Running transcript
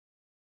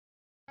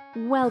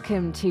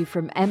Welcome to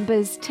From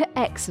Embers to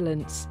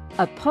Excellence,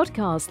 a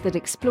podcast that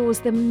explores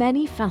the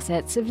many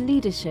facets of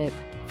leadership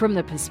from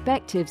the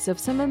perspectives of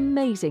some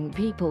amazing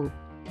people.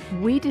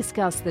 We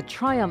discuss the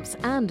triumphs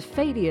and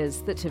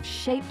failures that have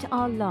shaped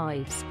our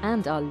lives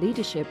and our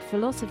leadership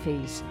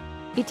philosophies.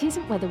 It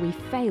isn't whether we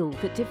fail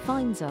that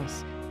defines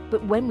us,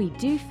 but when we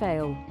do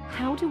fail,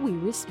 how do we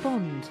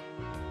respond?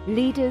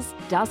 Leaders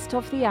dust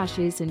off the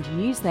ashes and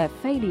use their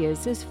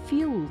failures as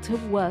fuel to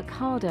work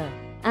harder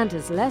and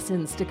as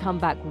lessons to come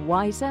back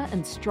wiser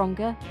and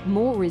stronger,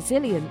 more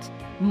resilient,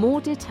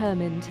 more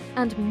determined,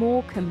 and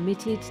more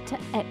committed to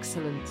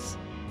excellence.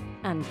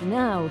 And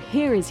now,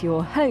 here is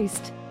your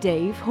host,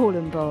 Dave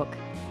Hollenbach.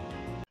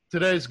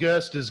 Today's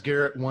guest is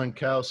Garrett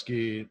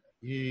Wankowski.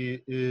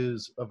 He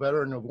is a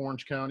veteran of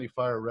Orange County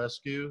Fire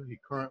Rescue. He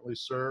currently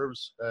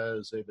serves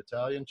as a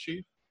battalion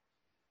chief.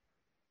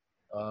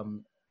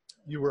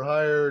 You were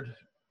hired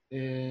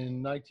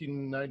in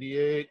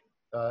 1998.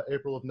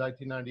 April of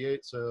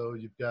 1998, so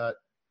you've got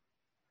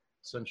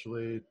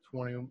essentially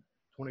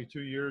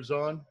 22 years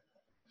on.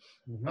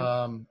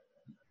 Mm-hmm.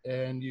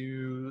 And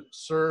you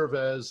serve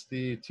as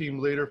the team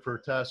leader for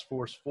Task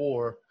Force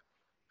 4,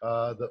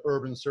 the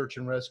urban search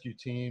and rescue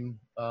team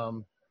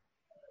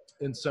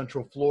in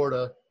Central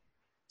Florida.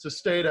 It's a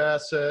state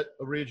asset,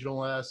 a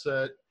regional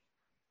asset.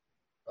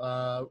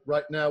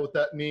 Right now, what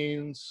that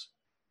means,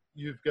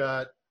 you've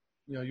got,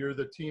 you're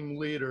the team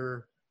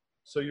leader,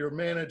 so you're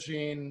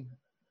managing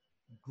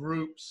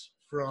groups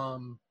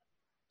from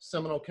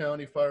Seminole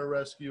County Fire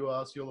Rescue,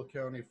 Osceola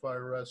County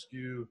Fire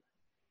Rescue,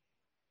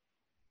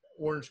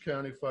 Orange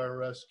County Fire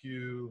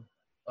Rescue,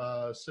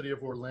 City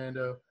of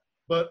Orlando.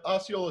 But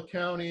Osceola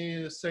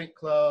County, St.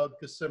 Cloud,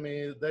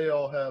 Kissimmee, they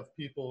all have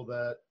people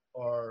that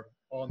are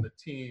on the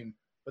team,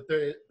 but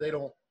they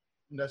don't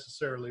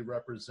necessarily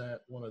represent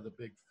one of the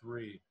big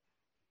three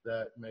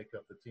that make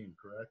up the team,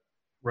 correct?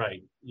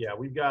 Right. Yeah,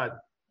 we've got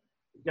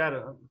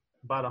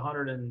about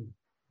 100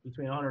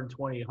 between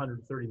 120 and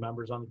 130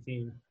 members on the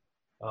team,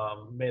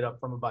 made up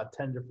from about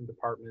 10 different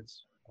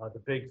departments. The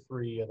big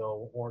three are the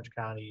Orange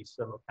County,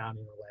 Seminole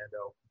County, and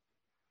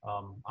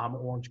Orlando. I'm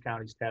Orange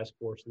County's task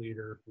force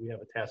leader. We have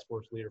a task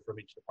force leader from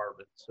each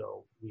department.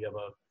 So we have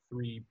a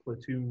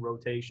 3-platoon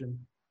rotation.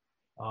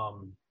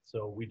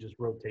 So we just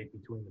rotate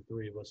between the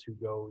three of us who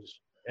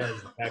goes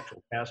as the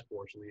actual task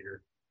force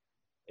leader.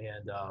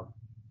 And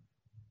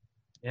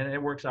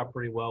it works out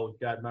pretty well. We've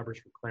got members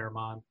from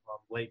Claremont,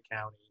 Lake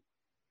County,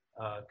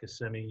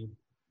 Kissimmee,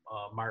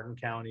 Martin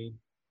County.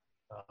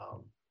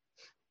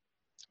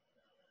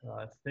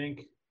 I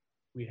think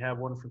we have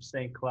one from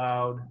St.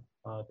 Cloud.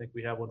 I think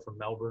we have one from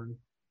Melbourne.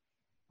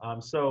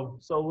 So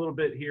a little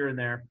bit here and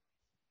there.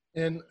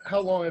 And how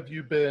long have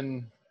you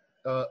been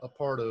a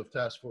part of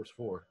Task Force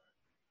 4?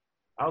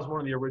 I was one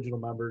of the original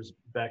members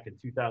back in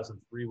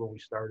 2003 when we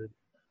started.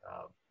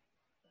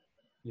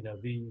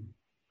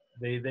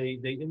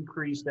 They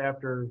increased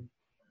after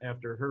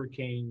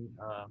Hurricane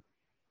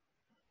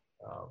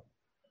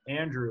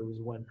Andrew was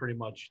when pretty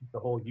much the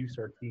whole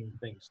USAR team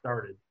thing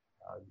started.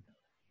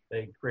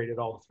 They created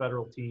all the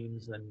federal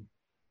teams, and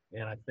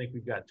I think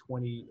we've got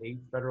 28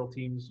 federal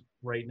teams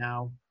right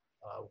now.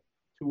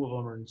 2 of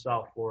them are in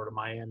South Florida,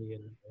 Miami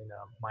and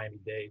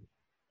Miami-Dade.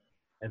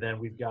 And then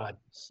we've got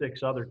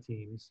 6 other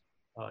teams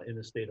in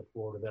the state of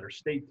Florida that are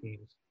state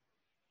teams.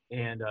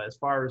 And as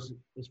far as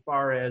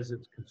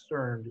it's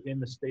concerned, in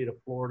the state of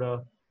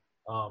Florida,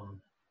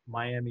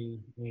 Miami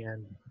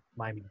and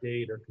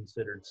Miami-Dade are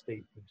considered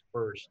state teams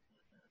first,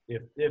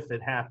 if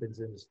it happens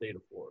in the state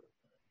of Florida.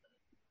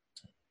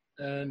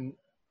 And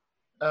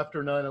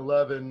after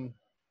 9/11,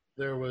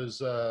 there was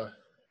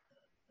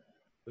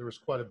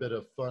quite a bit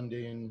of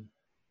funding.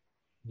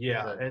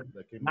 Yeah, and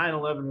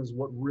 9/11 was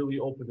what really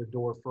opened the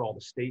door for all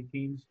the state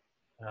teams.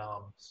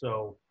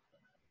 So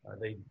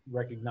they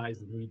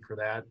recognized the need for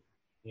that,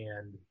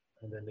 and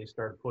then they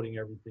started putting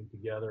everything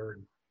together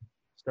and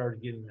started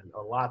getting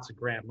lots of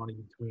grant money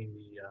between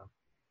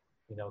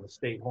the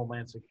state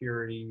Homeland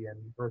Security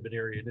and Urban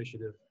Area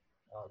Initiative.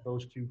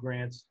 Those 2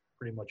 grants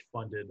pretty much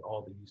funded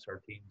all the USAR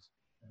teams.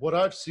 What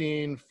I've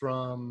seen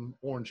from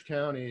Orange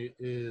County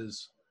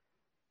is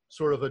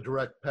sort of a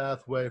direct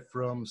pathway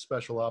from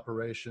special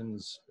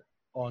operations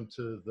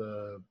onto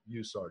the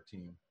USAR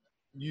team.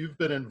 You've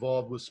been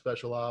involved with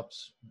special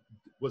ops.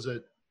 Was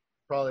it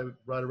probably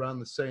right around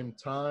the same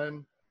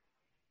time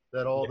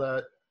that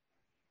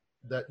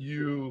that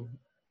you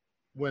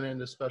went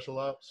into special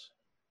ops?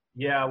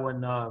 Yeah,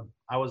 when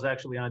I was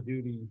actually on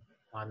duty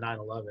on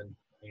 9/11,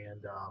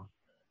 and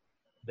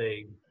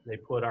they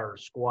put our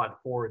squad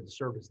 4 in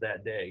service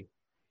that day,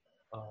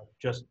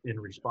 just in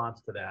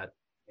response to that.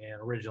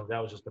 And originally that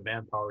was just a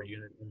manpower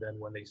unit, and then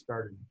when they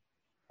started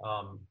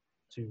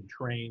to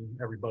train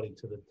everybody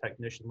to the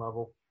technician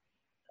level,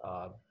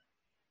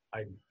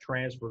 I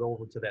transferred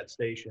over to that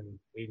station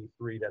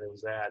 83 that it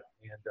was at,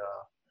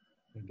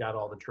 and got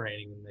all the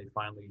training, and they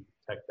finally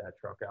teched that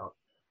truck out.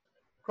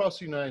 Across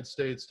the United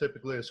States,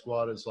 typically a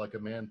squad is like a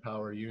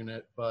manpower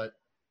unit, but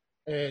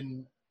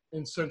in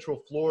Central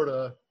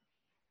Florida,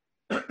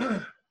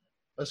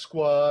 a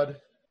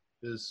squad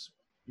is,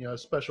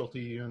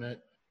 specialty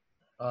unit.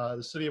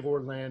 The city of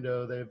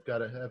Orlando, they've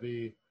got a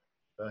heavy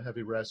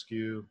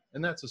rescue,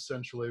 and that's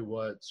essentially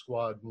what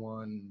Squad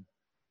 1,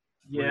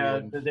 3, Yeah,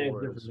 and they have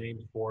 4 different is.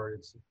 names for it.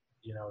 It's,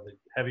 the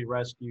heavy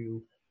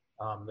rescue.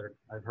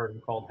 I've heard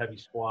them called heavy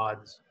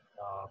squads.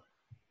 Uh,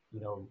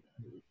 you know,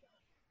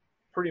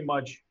 pretty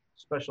much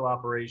special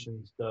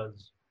operations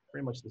does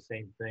pretty much the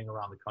same thing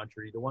around the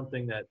country. The one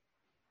thing that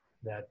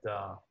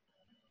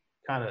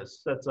kind of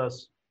sets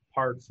us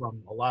apart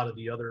from a lot of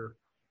the other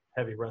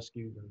heavy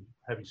rescues and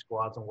heavy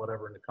squads and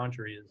whatever in the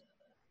country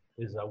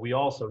is we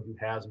also do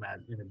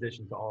hazmat in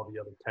addition to all the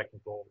other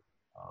technical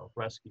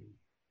rescue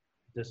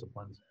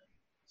disciplines.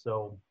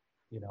 So,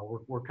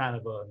 we're kind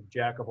of a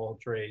jack of all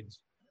trades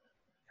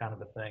kind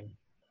of a thing,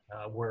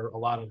 where a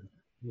lot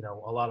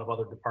of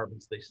other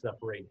departments, they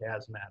separate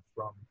hazmat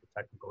from the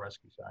technical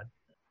rescue side.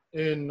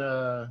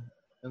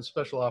 In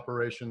special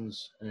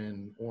operations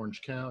in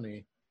Orange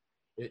County,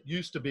 it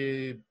used to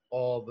be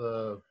all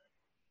the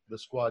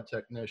squad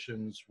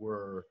technicians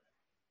were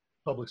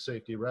public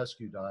safety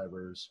rescue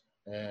divers,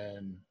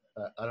 and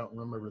I don't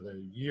remember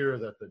the year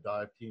that the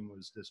dive team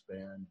was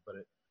disbanded, but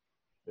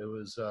it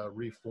was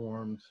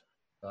reformed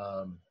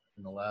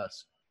in the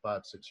last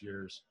 5-6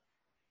 years,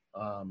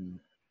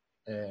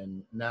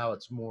 and now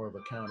it's more of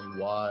a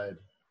county-wide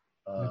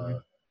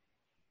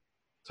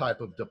type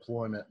of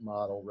deployment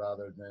model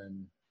rather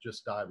than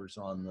just divers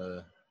on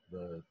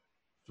the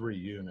 3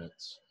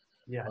 units.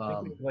 Yeah, I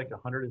think we have like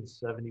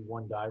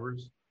 171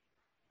 divers.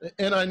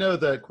 And I know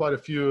that quite a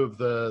few of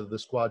the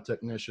squad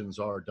technicians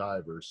are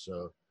divers,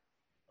 so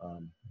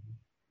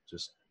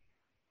just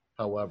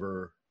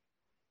however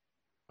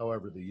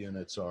the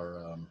units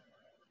are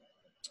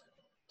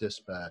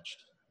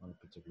dispatched on a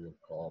particular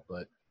call.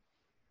 But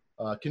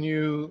can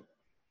you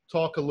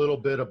talk a little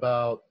bit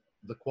about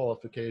the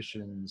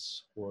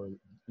qualifications or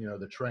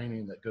the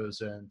training that goes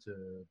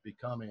into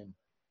becoming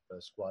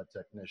a squad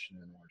technician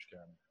in Orange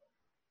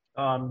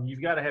County?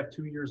 You've got to have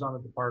 2 years on the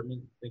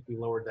department. I think we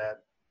lowered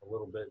that a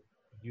little bit.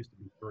 It used to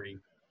be 3.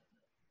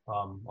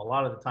 A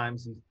lot of the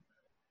times, these,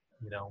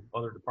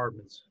 other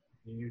departments,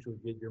 you usually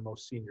get your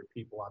most senior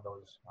people on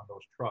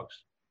those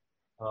trucks,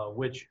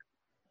 which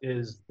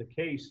is the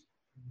case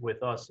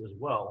with us as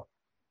well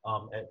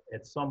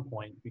at some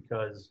point,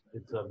 because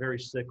it's very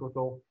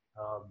cyclical.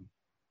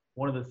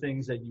 One of the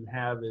things that you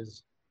have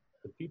is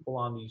the people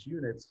on these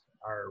units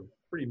are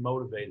pretty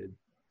motivated.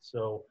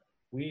 So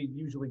we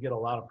usually get a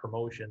lot of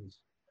promotions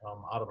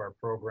out of our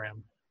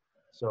program.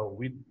 So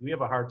we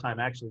have a hard time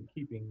actually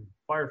keeping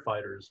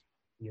firefighters,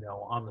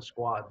 on the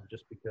squad,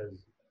 just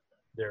because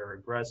they're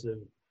aggressive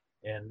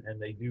and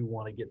they do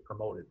want to get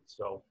promoted.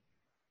 So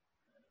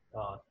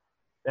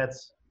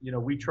that's,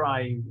 we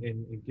try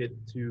and get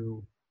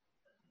to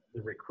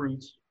the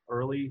recruits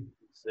early,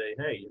 say,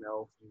 hey, if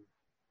you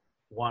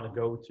want to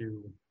go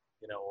to,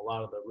 a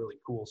lot of the really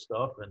cool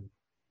stuff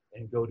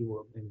and go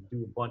to and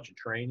do a bunch of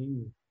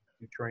training,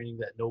 do training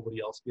that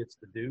nobody else gets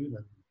to do,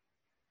 then,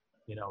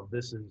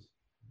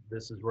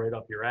 this is right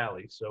up your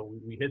alley. So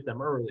we hit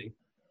them early,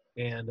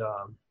 and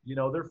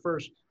their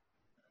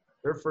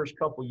first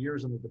couple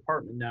years in the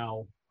department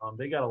now,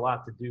 they got a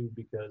lot to do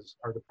because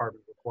our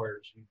department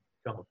requires you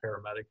become a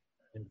paramedic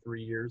in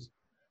 3 years.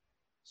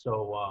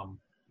 So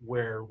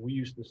where we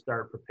used to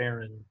start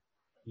preparing,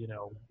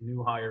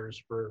 new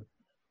hires for,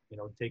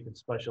 taking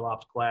special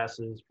ops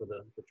classes for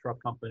the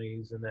truck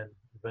companies and then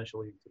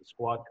eventually to the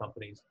squad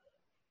companies.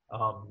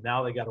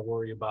 Now they got to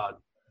worry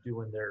about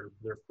doing their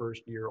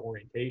first year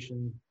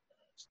orientation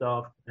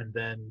stuff and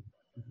then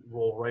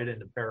roll right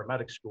into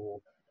paramedic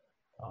school,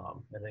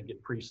 and then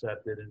get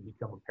precepted and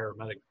become a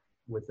paramedic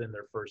within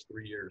their first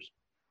 3 years.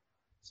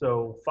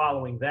 So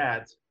following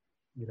that,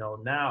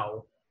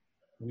 now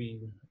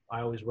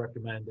I always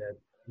recommend that,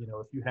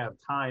 if you have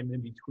time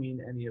in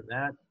between any of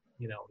that,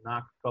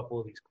 knock a couple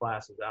of these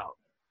classes out.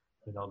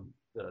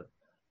 The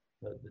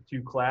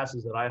 2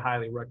 classes that I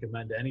highly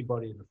recommend to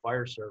anybody in the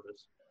fire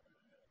service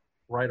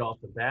right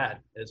off the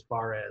bat, as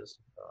far as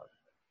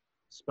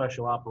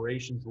special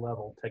operations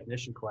level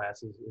technician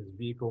classes, is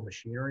vehicle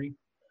machinery.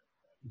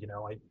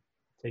 I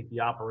take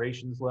the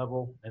operations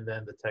level and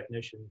then the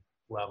technician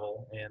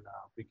level, and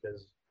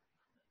because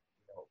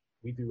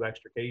we do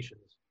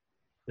extrications.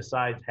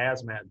 Besides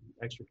hazmat,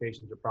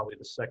 extrications are probably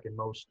the second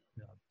most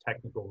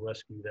technical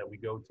rescue that we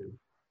go to.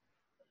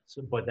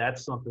 So, but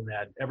that's something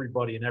that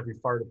everybody in every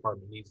fire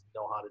department needs to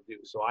know how to do.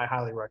 So I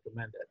highly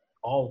recommend that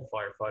all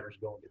firefighters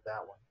go and get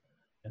that one.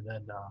 And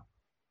then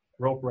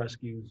rope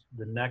rescues,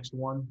 the next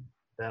one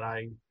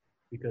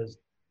because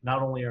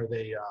not only are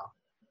they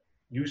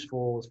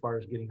useful as far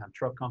as getting on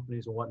truck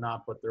companies and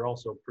whatnot, but they're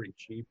also pretty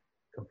cheap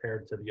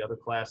compared to the other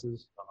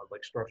classes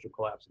like structural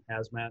collapse and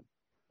hazmat.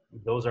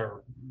 Those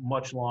are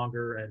much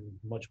longer and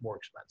much more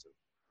expensive.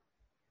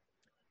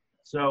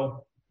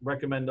 So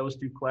recommend those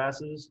 2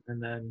 classes.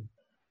 And then,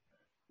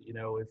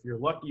 if you're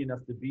lucky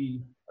enough to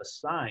be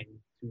assigned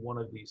to one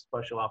of these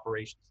special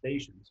operations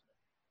stations,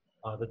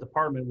 the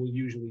department will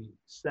usually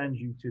send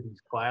you to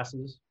these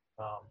classes.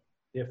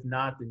 If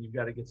not, then you've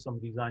got to get some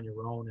of these on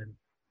your own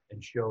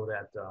and show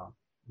that,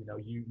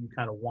 you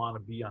kind of want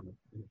to be in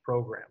the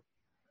program.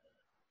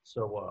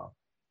 So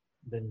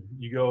then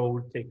you go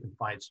take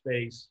confined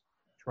space,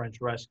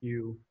 trench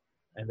rescue,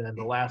 and then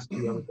the last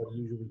two everybody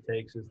usually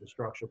takes is the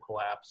structural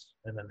collapse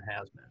and then the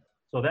hazmat.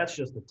 So that's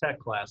just the tech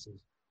classes.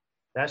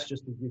 That's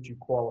just to get you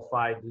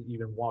qualified to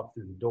even walk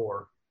through the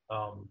door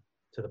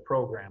to the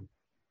program,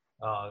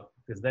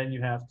 because then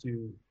you have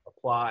to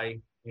apply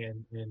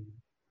and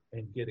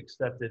get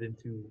accepted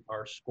into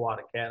our squad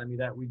academy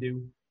that we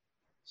do.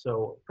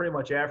 So pretty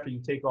much after you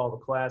take all the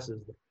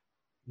classes,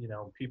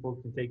 people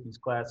can take these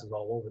classes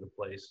all over the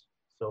place.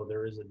 So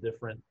there is a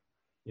different,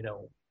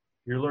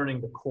 you're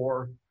learning the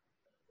core,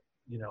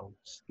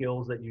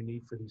 skills that you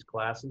need for these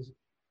classes.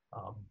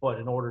 But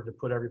in order to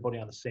put everybody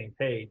on the same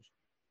page,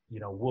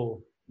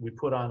 we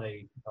put on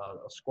a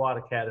squad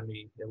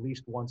academy at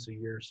least once a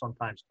year,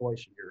 sometimes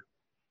twice a year,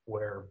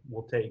 where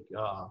we'll take,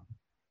 a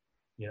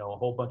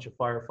whole bunch of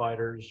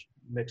firefighters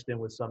mixed in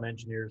with some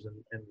engineers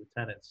and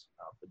lieutenants,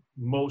 but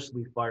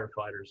mostly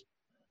firefighters.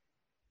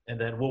 And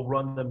then we'll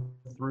run them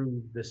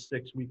through this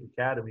 6-week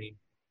academy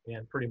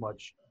and pretty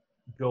much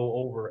go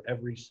over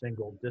every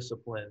single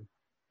discipline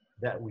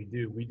that we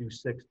do. We do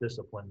 6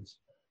 disciplines,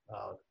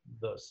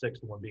 the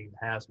 6th one being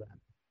the hazmat.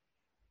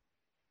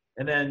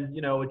 And then,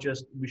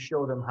 we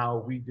show them how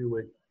we do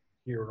it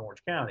here in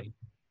Orange County.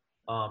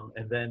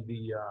 And then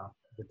the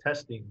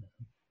testing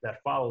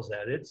that follows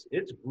that, it's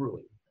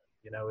grueling.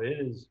 It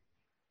is,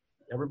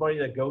 everybody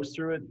that goes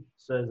through it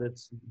says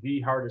it's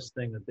the hardest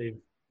thing that they've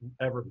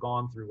ever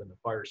gone through in the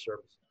fire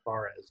service, as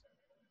far as,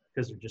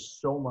 because there's just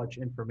so much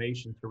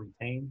information to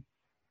retain.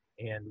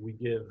 And we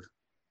give,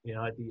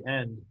 at the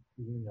end,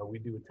 we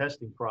do a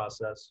testing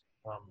process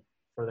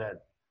for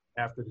that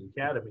after the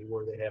academy,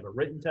 where they have a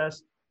written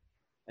test,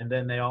 and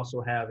then they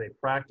also have a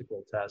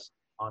practical test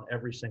on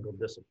every single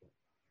discipline.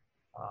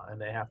 And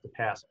they have to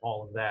pass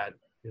all of that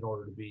in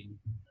order to be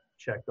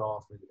checked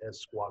off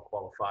as squad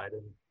qualified.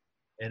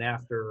 And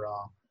after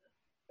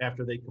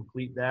they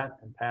complete that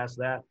and pass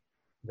that,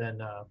 then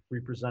we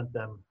present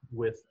them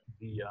with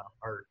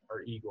our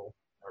Eagle,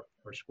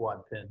 our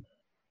squad pin.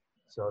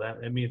 So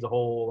it means a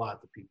whole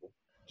lot to people.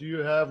 Do you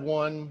have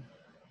one?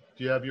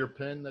 Do you have your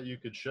pin that you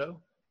could show?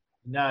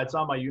 No, it's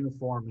on my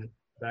uniform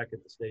back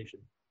at the station.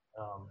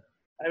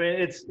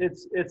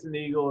 It's an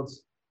Eagle.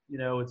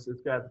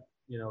 It's got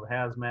the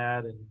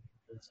hazmat and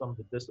some of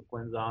the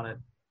disciplines on it.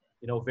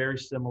 Very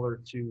similar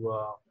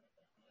to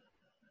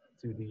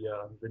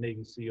the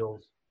Navy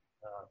SEALs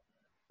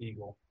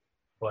Eagle,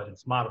 but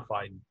it's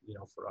modified.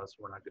 For us,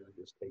 we're not going to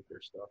just take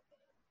their stuff.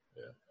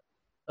 Yeah.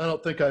 I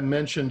don't think I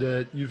mentioned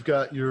it. You've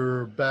got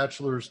your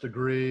bachelor's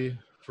degree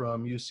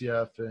from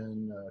UCF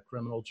in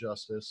criminal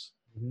justice.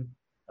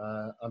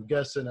 Mm-hmm. I'm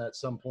guessing at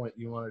some point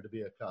you wanted to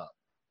be a cop.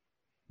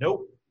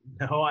 Nope.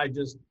 No, I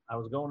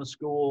was going to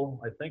school,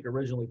 I think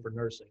originally for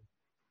nursing.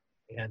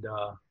 And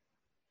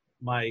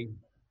my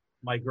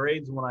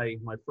grades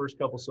my first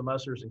couple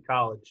semesters in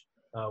college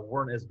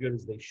weren't as good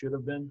as they should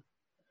have been.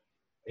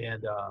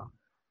 And,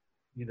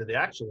 they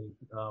actually,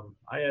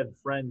 I had a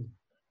friend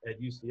at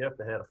UCF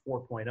that had a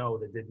 4.0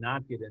 that did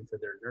not get into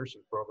their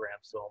nursing program.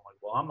 So I'm like,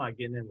 well, I'm not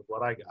getting in with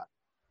what I got.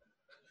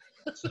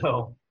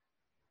 So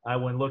I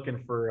went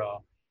looking for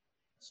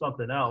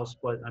something else.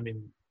 But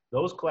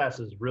those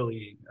classes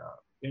really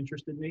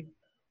interested me.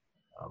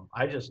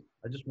 I just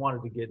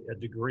wanted to get a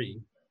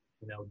degree,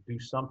 do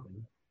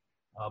something.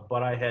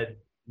 But I had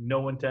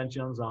no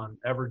intentions on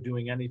ever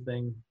doing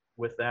anything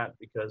with that,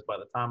 because by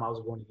the time I was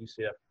going to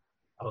UCF,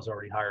 I was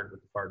already hired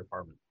with the fire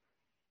department.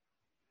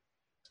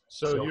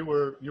 So you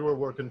were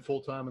working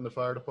full-time in the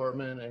fire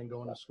department and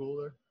going to school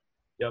there?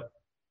 Yep.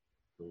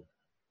 Cool.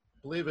 I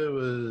believe it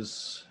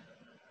was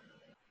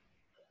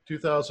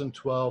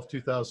 2012,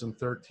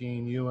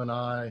 2013, you and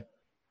I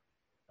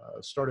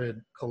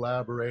started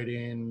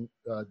collaborating,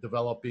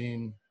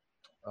 developing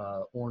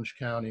Orange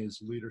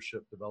County's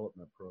leadership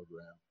development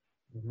program.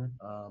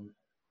 Mm-hmm.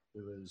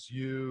 It was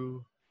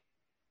you,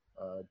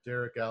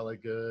 Derek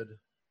Alligood,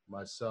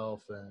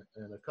 myself,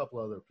 and a couple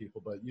other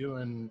people, but you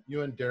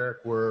and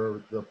Derek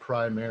were the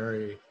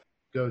primary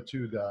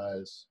go-to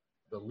guys,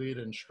 the lead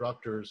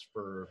instructors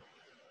for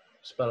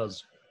about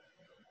as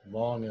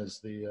long as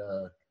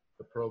the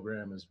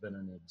program has been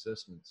in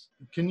existence.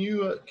 Can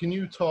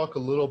you talk a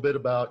little bit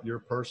about your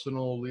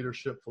personal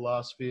leadership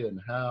philosophy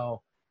and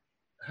how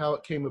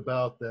it came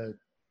about that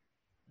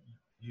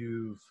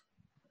you've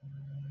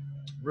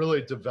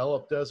really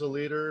developed as a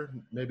leader,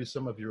 maybe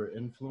some of your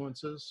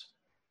influences?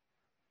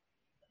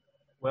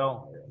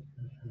 Well,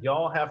 you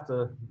always have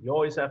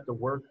to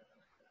work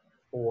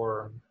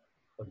for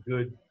a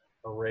good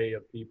array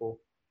of people.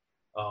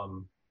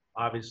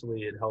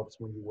 Obviously, it helps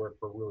when you work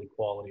for really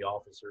quality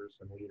officers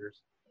and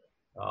leaders.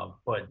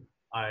 But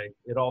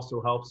it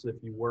also helps if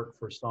you work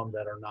for some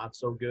that are not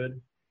so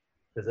good,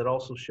 because it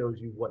also shows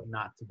you what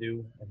not to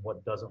do and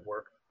what doesn't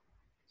work.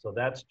 So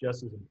that's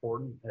just as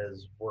important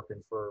as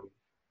working for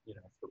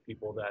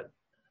people that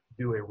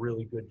do a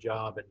really good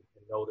job and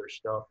know their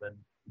stuff and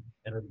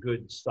are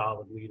good,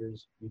 solid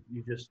leaders.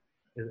 You just,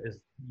 as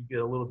you get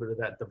a little bit of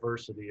that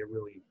diversity, it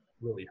really,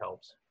 really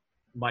helps.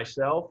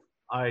 myself,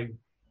 I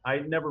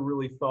never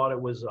really thought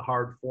it was a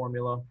hard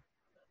formula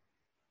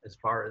as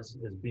far as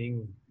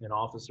being an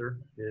officer.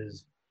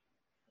 Is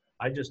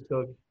I just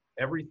took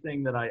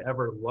everything that I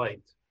ever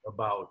liked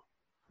about,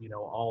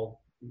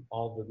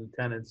 all the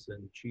lieutenants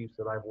and chiefs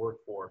that I've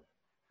worked for.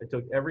 I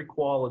took every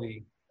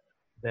quality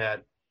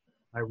that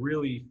I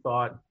really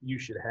thought you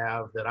should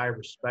have, that I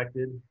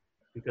respected,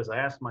 because I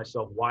asked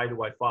myself, why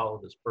do I follow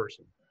this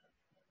person?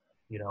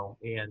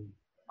 And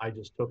I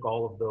just took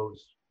all of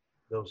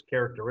those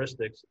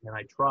characteristics and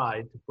I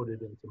tried to put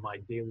it into my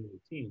daily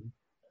routine.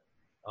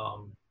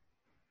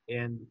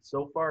 And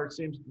so far it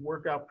seems to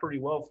work out pretty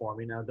well for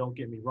me. Now, don't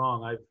get me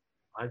wrong.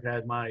 I've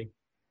had my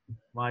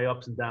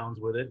ups and downs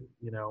with it.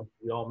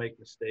 We all make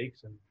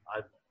mistakes, and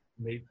I've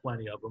made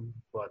plenty of them,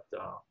 but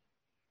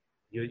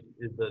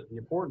the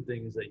important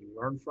thing is that you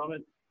learn from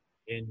it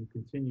and you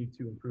continue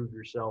to improve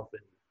yourself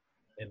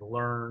and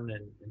learn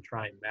and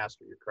try and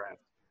master your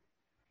craft.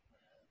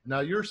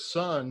 Now, your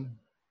son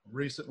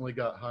recently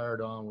got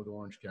hired on with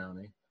Orange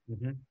County.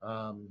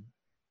 Mm-hmm.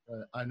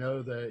 I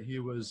know that he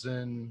was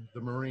in the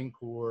Marine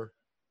Corps.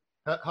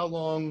 How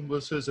long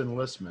was his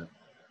enlistment?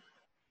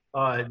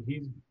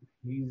 He's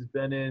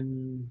been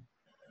in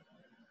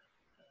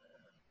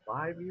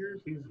 5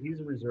 years. He's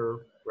a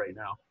reserve right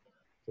now.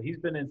 So he's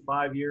been in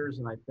 5 years,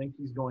 and I think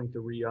he's going to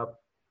re-up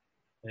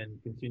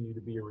and continue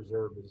to be a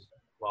reserve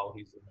while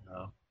he's in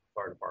the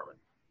fire department.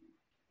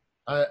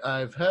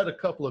 I've had a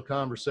couple of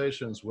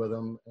conversations with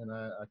him, and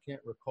I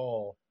can't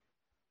recall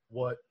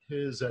what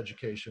his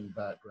education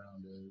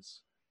background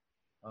is.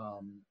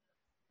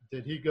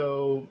 Did he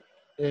go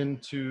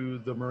into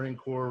the Marine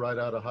Corps right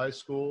out of high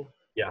school?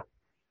 Yeah.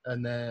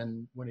 And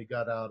then when he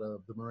got out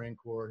of the Marine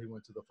Corps, he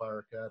went to the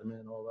fire academy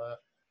and all that?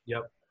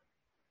 Yep.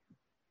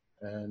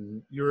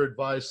 And your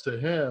advice to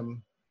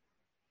him,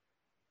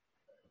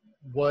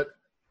 what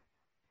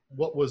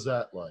was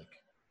that like?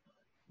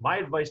 My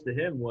advice to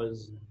him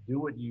was do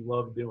what you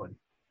love doing.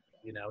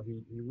 He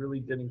really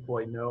didn't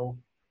quite know.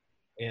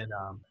 And,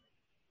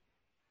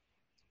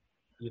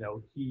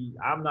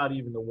 I'm not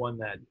even the one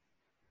that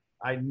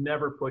I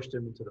never pushed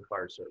him into the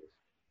fire service.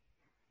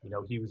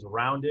 He was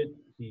around it.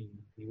 He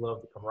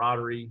loved the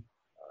camaraderie.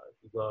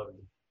 He loved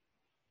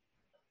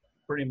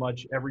pretty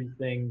much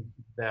everything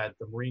that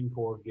the Marine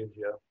Corps gives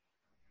you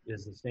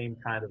is the same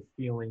kind of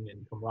feeling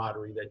and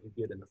camaraderie that you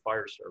get in the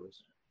fire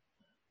service.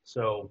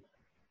 So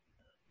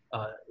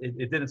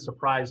it didn't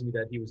surprise me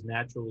that he was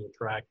naturally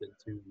attracted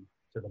to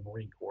the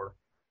Marine Corps.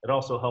 It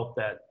also helped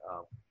that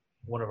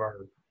one of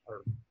our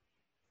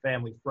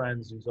family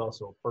friends, who's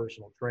also a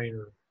personal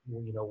trainer,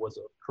 was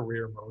a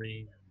career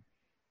Marine, and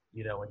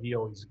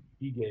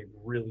he gave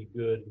really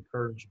good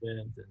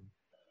encouragement,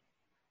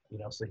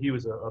 and so he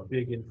was a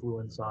big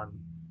influence on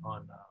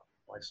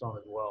my son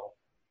as well.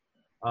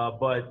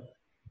 But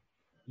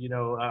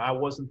I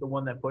wasn't the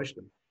one that pushed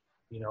him.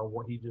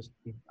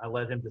 I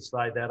let him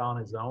decide that on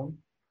his own.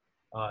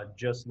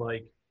 Just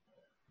like,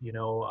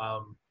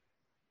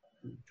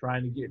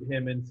 trying to get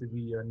him into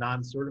the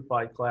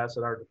non-certified class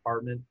at our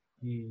department,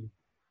 he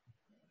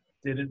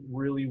didn't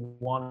really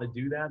want to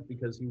do that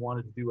because he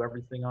wanted to do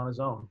everything on his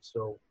own.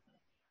 So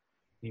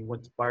he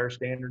went to fire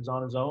standards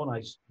on his own.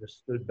 I just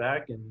stood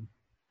back and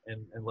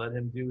let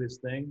him do his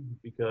thing,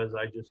 because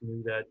I just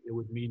knew that it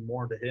would mean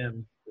more to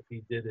him if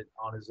he did it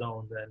on his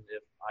own than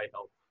if I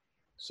helped.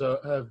 So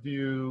have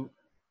you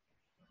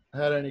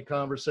had any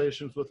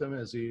conversations with him?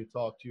 Has he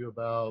talked to you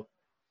about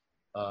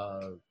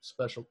the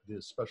special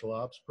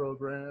ops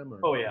program? Or?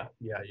 Oh yeah.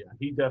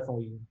 He's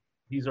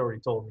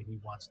already told me he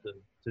wants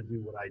to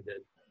do what I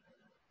did,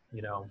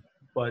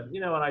 but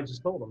and I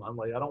just told him, I'm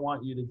like, I don't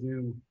want you to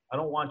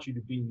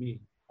be me.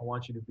 I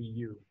want you to be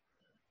you.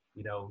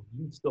 You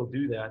can still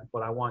do that,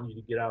 but I want you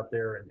to get out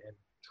there and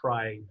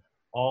try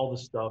all the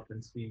stuff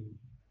and see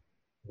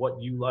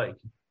what you like,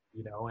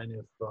 and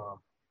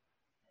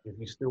if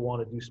you still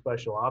want to do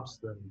special ops,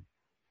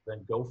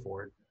 then go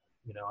for it.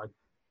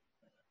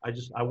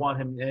 I want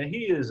him, and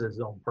he is his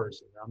own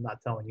person. I'm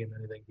not telling him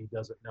anything he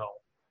doesn't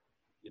know,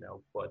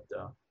 but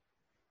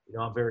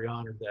I'm very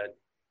honored that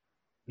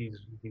he's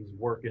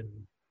working,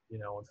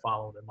 and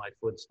following in my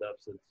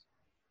footsteps.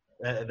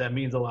 That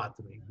means a lot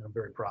to me. I'm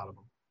very proud of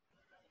him.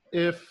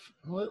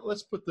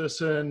 Let's put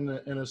this in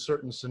a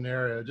certain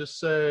scenario, just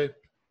say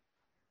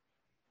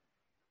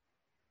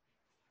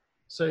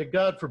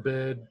God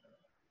forbid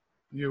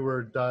you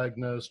were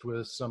diagnosed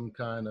with some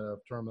kind of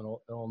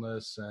terminal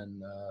illness,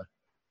 and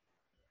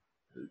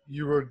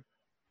you were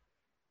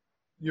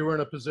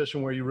in a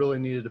position where you really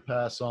needed to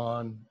pass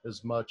on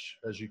as much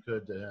as you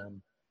could to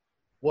him.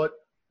 What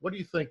do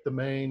you think the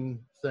main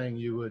thing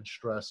you would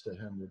stress to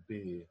him would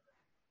be?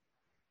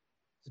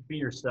 Just be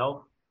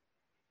yourself.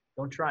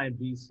 Don't try and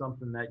be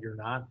something that you're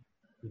not.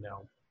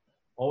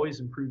 Always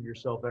improve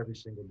yourself every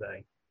single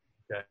day.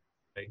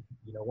 Okay.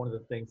 One of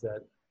the things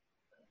that,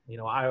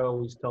 I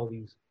always tell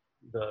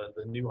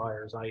the new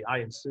hires, I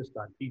insist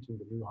on teaching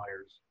the new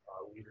hires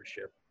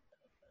leadership,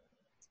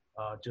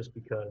 just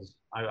because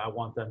I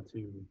want them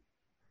to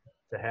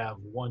have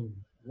one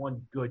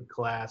good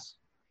class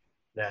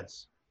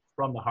that's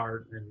from the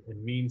heart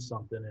and means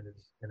something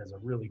and is a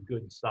really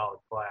good, solid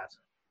class.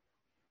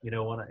 You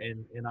know,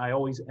 and I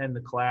always end the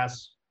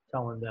class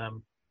telling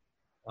them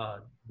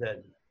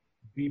that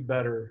be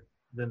better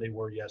than they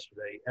were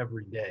yesterday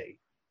every day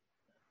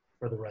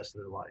for the rest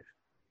of their life.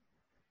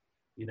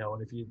 You know,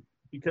 and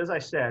because I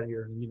sat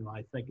here and, you know,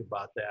 I think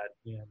about that,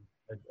 and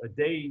a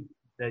day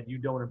that you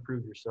don't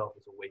improve yourself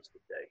is a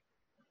wasted day.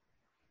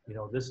 You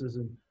know, this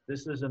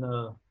isn't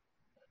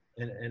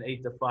an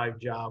 8 to 5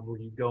 job where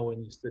you go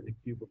and you sit in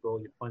a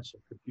cubicle, you punch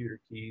some computer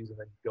keys, and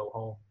then you go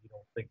home. You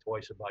don't think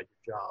twice about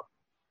your job.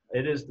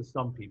 It is to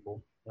some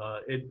people.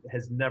 It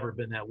has never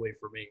been that way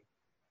for me.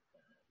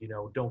 You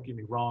know, don't get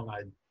me wrong.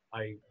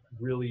 I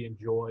really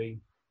enjoy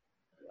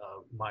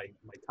my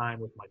time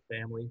with my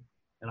family,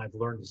 and I've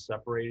learned to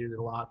separate it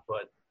a lot.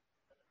 But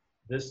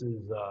this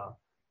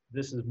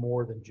is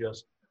more than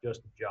just a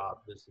job.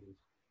 This is,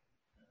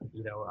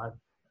 you know, I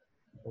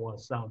don't want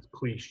to sound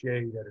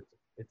cliche that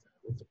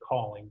it's a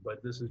calling,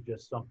 but this is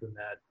just something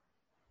that,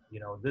 you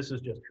know, this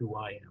is just who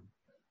I am.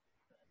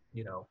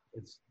 You know,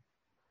 it's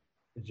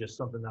just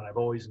something that I've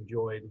always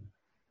enjoyed,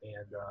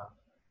 and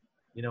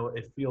you know,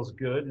 it feels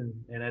good.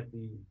 And at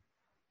the,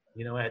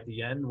 you know, at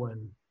the end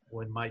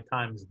when my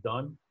time is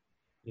done,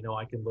 you know,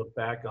 I can look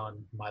back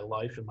on my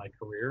life and my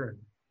career, and,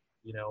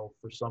 you know,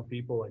 for some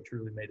people, I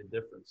truly made a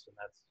difference, and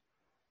that's,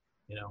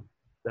 you know,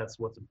 that's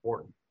what's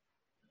important.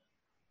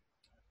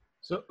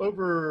 So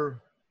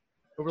over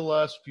the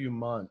last few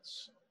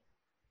months,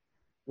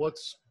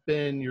 what's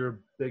been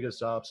your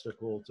biggest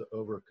obstacle to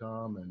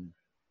overcome, and,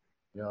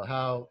 you know,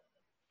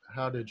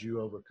 how did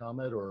you overcome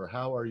it, or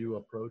how are you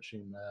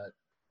approaching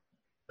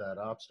that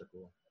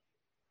obstacle?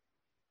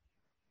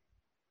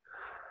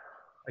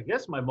 I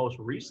guess my most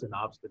recent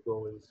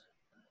obstacle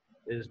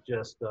is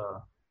just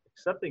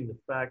accepting the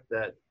fact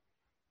that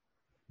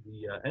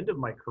the end of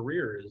my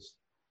career is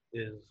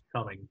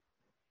coming.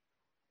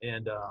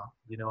 And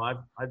you know,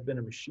 I've been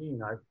a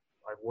machine. I've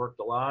worked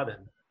a lot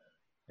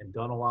and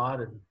done a lot,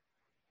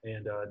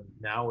 and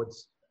now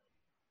it's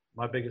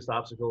my biggest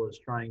obstacle is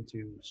trying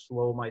to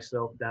slow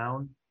myself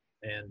down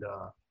and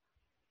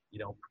you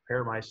know,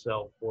 prepare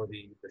myself for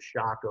the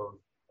shock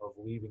of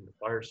leaving the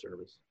fire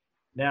service.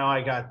 Now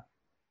I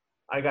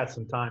got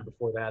some time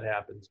before that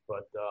happens,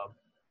 but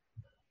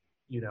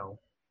you know,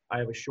 I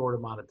have a short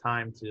amount of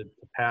time to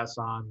pass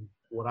on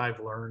what I've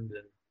learned,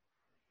 and,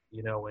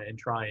 you know, and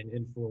try and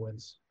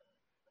influence,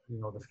 you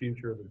know, the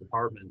future of the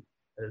department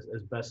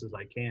as best as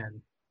I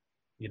can.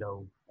 You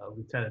know,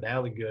 Lieutenant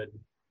Alligood,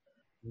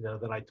 you know,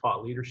 that I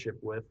taught leadership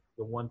with,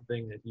 the one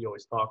thing that he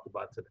always talked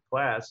about to the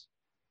class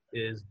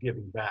is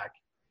giving back.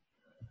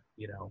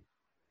 You know,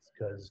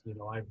 because, you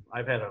know,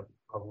 I've had a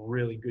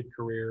really good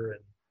career,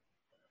 and,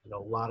 you know,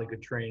 a lot of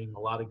good training, a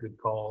lot of good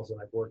calls, and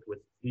I've worked with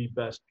the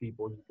best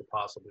people you could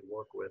possibly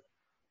work with.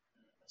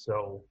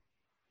 So,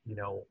 you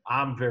know,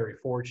 I'm very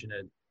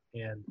fortunate,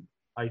 and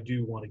I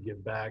do want to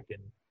give back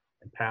and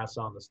pass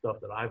on the stuff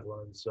that I've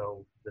learned.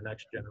 So the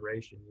next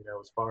generation, you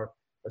know,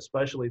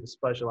 especially the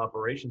special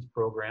operations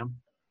program,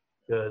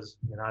 because,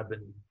 you know, I've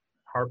been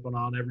harping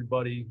on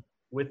everybody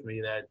with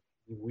me that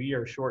we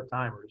are short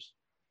timers,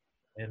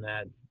 and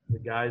that the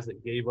guys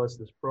that gave us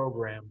this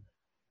program,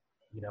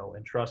 you know,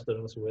 entrusted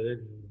us with it,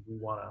 and we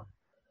want to,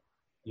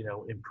 you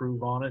know,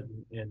 improve on it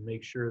and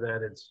make sure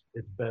that it's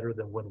better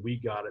than when we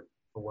got it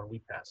for when we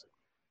pass it.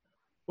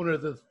 One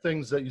of the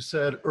things that you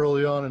said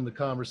early on in the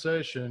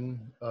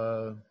conversation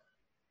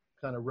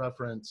kind of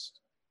referenced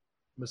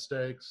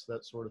mistakes,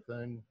 that sort of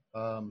thing.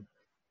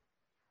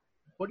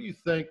 What do you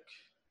think,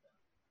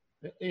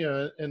 you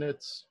know, and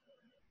it's,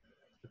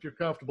 if you're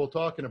comfortable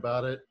talking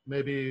about it,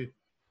 maybe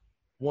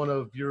one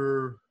of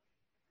your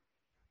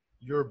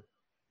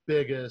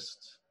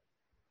biggest,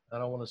 I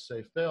don't want to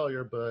say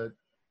failure, but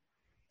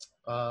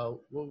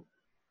well,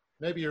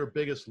 maybe your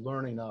biggest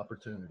learning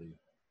opportunity,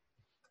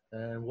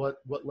 and what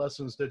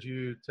lessons did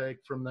you take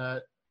from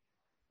that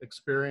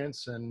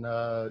experience, and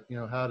you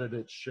know, how did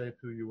it shape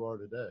who you are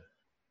today?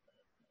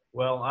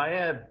 Well,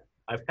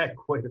 I've had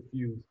quite a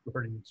few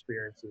learning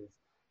experiences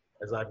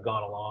as I've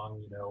gone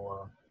along. You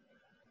know,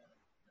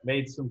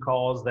 made some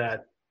calls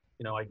that,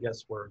 you know, I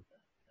guess were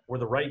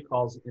the right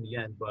calls in the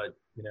end, but,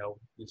 you know,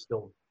 you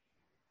still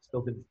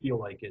didn't feel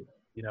like it,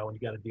 you know, and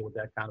you got to deal with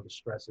that kind of a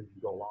stress as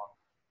you go along.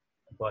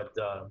 But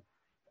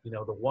you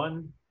know, the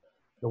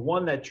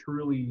one that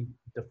truly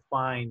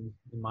defined,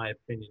 in my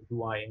opinion,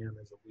 who I am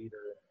as a leader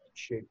and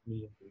shaped me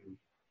into,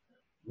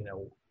 you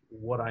know,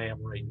 what I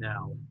am right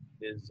now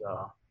is,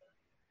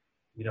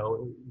 you know,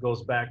 it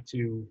goes back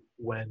to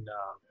when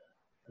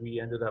we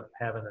ended up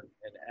having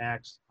an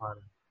axe on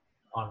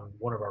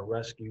one of our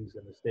rescues,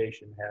 and the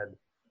station had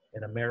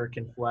an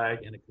American flag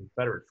and a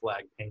Confederate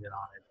flag painted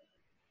on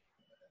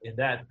it. And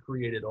that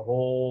created a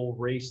whole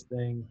race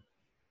thing.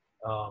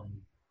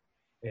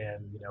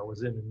 And, you know, it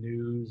was in the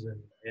news,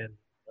 and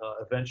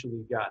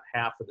eventually got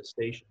half of the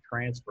station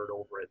transferred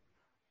over it.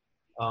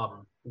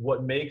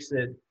 What makes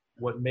it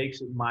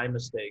my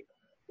mistake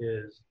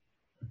is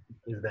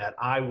that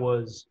I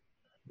was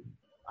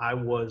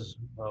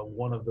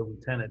one of the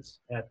lieutenants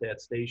at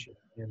that station,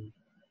 and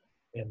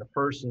And the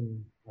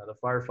person, the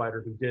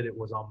firefighter who did it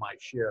was on my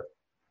shift.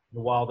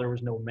 And while there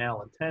was no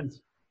malintent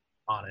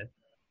on it,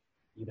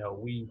 you know,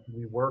 we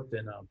worked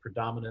in a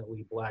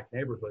predominantly black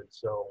neighborhood.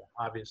 So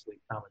obviously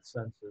common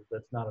sense is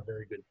that's not a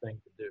very good thing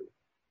to do.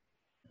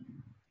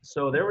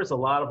 So there was a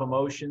lot of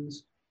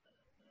emotions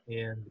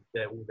and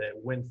that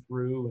went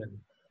through,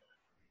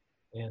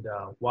 and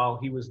while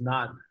he was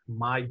not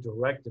my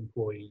direct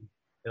employee,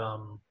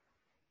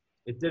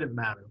 it didn't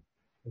matter.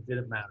 It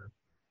didn't matter.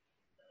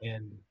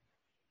 And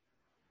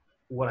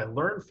what I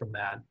learned from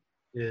that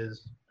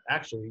is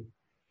actually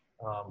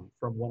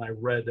from when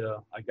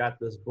I got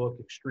this book,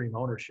 Extreme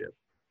Ownership,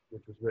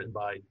 which was written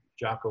by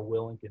Jocko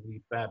Willink and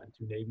Lee Fabin,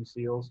 two Navy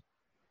SEALs.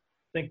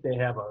 I think they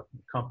have a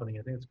company,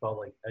 I think it's called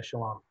like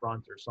Echelon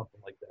Front or something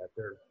like that.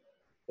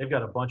 They've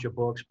got a bunch of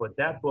books, but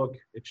that book,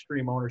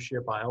 Extreme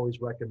Ownership, I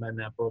always recommend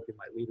that book in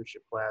my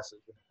leadership classes.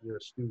 If you're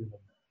a student of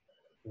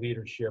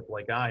leadership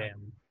like I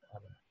am,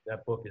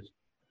 that book is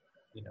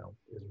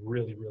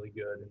really, really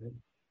good. And it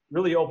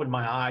really opened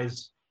my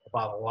eyes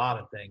about a lot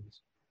of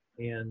things.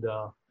 And,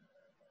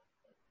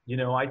 you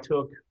know, I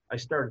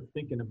started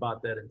thinking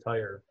about that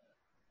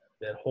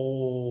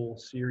whole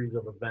series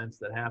of events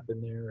that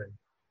happened there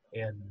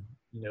and,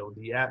 you know,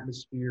 the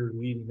atmosphere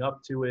leading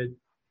up to it.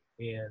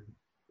 And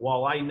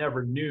while I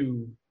never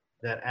knew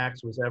that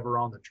Axe was ever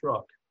on the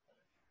truck,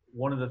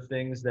 one of the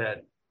things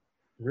that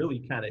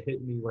really kind of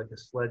hit me like a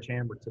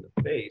sledgehammer to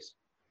the face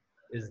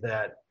is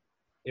that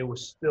it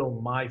was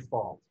still my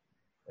fault.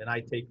 And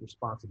I take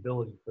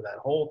responsibility for that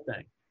whole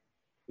thing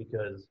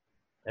because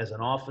as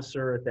an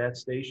officer at that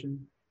station,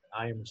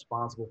 I am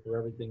responsible for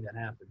everything that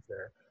happens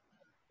there.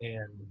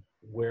 And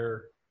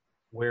where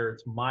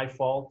it's my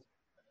fault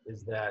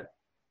is that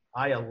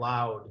I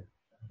allowed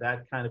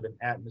that kind of an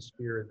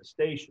atmosphere in the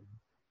station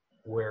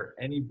where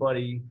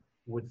anybody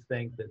would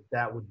think that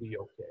that would be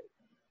okay.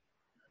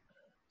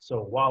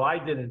 So while I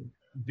didn't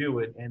do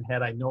it, and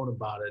had I known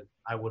about it,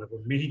 I would have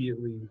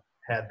immediately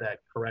had that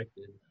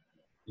corrected,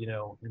 you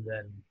know, and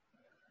then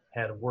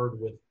had a word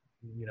with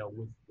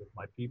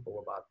my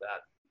people about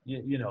that.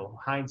 You know,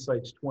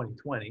 hindsight's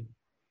 20/20,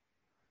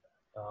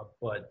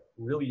 but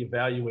really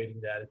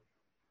evaluating that,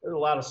 there's a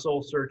lot of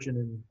soul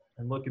searching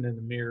and looking in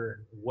the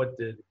mirror and what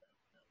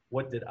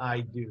did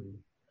I do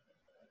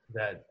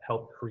that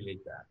helped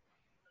create that.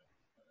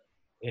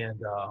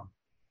 And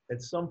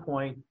at some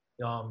point,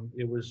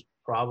 it was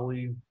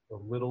probably a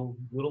little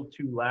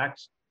too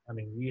lax. I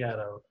mean, we had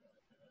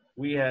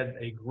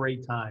a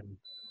great time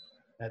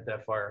at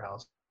that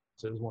firehouse.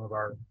 So it was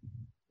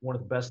one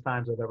of the best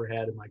times I've ever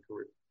had in my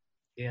career.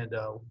 And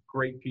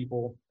great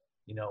people,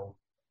 you know,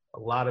 a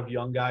lot of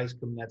young guys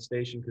come in that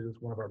station because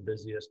it's one of our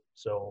busiest.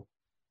 So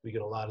we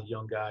get a lot of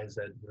young guys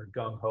that are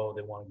gung-ho,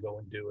 they want to go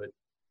and do it.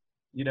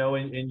 You know,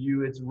 and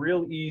it's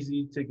real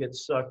easy to get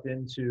sucked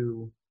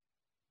into,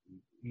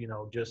 you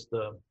know, just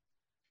the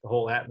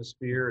whole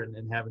atmosphere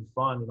and having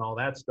fun and all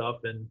that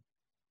stuff.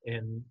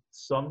 And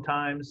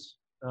sometimes,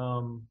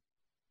 you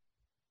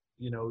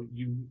know,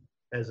 you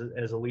as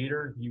a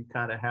leader, you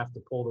kind of have to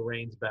pull the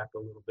reins back a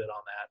little bit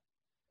on that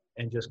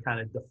and just kind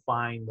of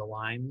define the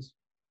lines.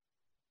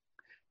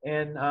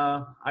 And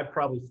I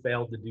probably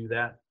failed to do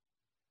that.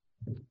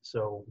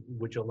 So,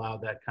 which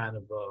allowed that kind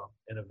of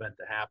an event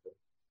to happen.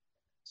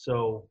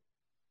 So,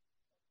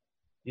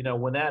 you know,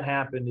 when that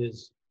happened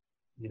is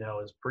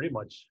pretty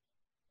much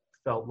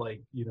felt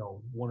like, you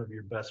know, one of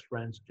your best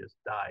friends just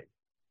died.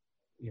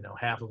 You know,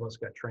 half of us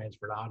got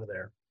transferred out of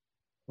there.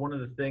 One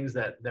of the things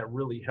that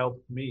really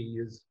helped me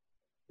is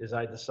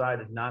I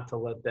decided not to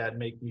let that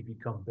make me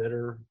become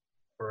bitter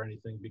or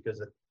anything,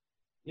 because,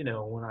 you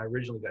know, when I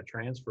originally got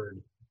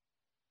transferred,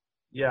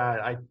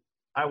 yeah,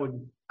 I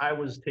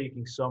was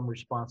taking some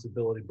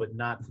responsibility, but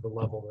not to the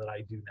level that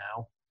I do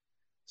now.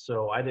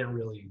 So I didn't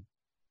really,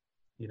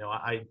 you know,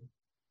 I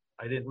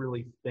didn't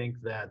really think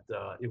that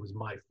it was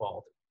my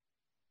fault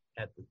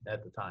at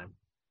the time.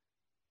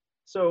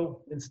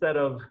 So instead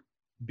of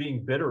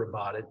being bitter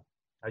about it,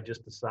 I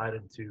just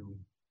decided to,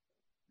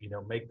 you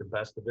know, make the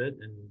best of it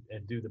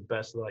and do the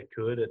best that I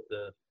could at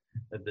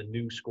the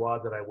new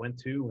squad that I went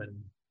to. And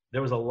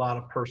there was a lot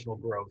of personal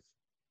growth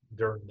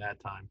during that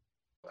time.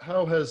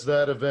 How has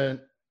that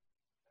event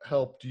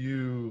helped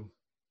you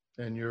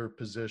in your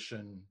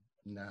position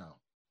now?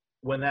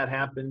 When that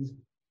happened,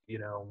 you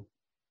know,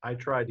 I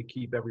tried to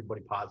keep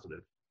everybody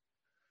positive.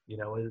 You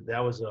know, that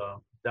was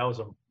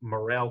a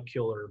morale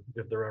killer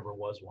if there ever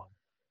was one.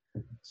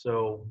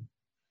 So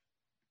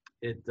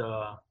it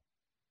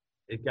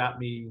got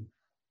me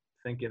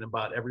thinking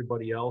about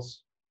everybody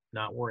else,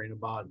 not worrying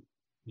about,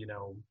 you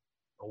know,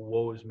 a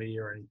woe is me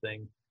or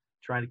anything,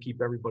 trying to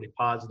keep everybody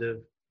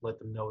positive, let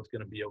them know it's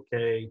going to be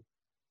okay,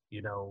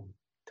 you know,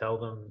 tell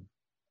them,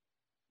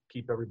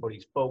 keep everybody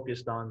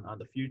focused on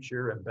the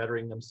future and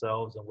bettering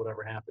themselves, and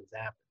whatever happens,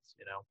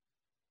 you know.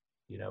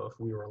 You know, if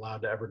we were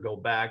allowed to ever go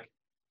back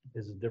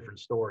is a different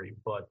story.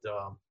 But,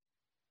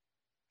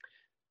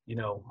 you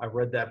know, I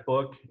read that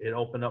book. It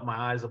opened up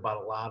my eyes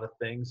about a lot of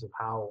things of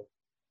how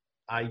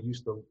I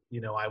used to, you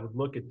know, I would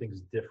look at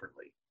things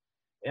differently.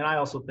 And I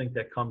also think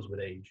that comes with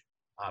age,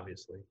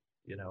 obviously.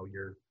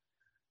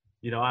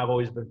 I've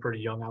always been pretty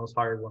young. I was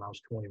hired when I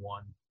was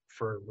 21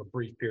 for a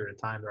brief period of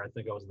time there. I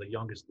think I was the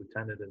youngest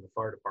lieutenant in the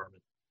fire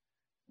department.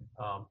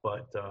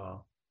 But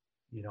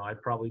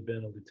I'd probably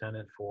been a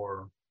lieutenant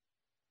for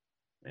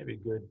maybe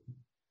good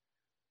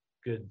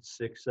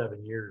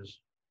 6-7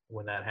 years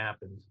when that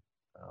happened.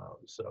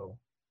 So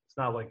it's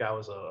not like I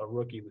was a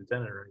rookie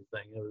lieutenant or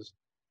anything. It was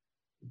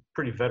a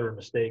pretty veteran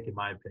mistake, in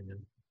my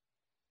opinion.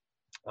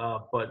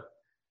 But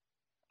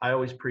I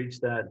always preach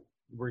that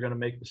we're going to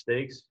make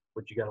mistakes,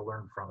 but you got to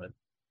learn from it.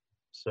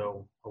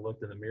 So I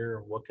looked in the mirror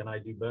and what can I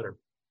do better?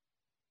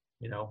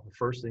 The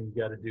first thing you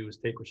got to do is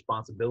take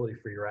responsibility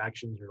for your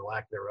actions or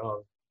lack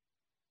thereof,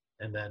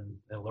 and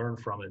learn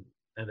from it,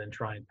 and then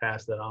try and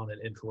pass that on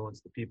and influence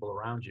the people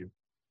around you.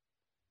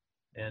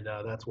 And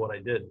that's what I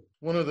did.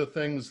 One of the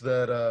things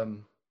that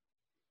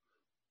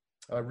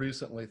I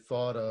recently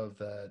thought of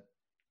that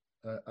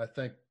I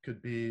think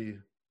could be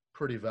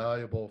pretty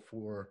valuable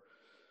for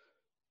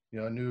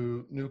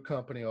new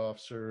company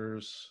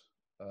officers,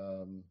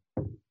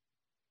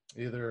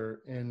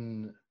 either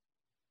in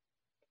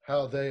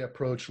how they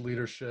approach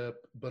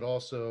leadership, but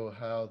also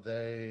how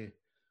they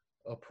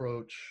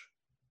approach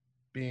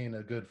being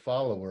a good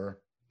follower,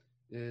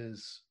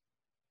 is,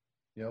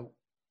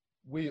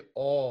 we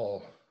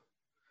all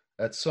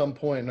at some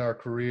point in our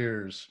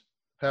careers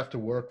have to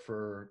work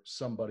for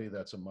somebody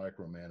that's a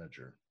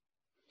micromanager.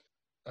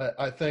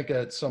 I think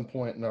at some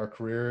point in our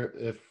career,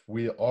 if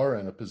we are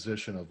in a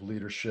position of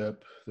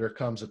leadership, there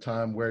comes a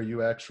time where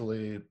you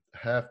actually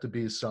have to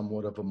be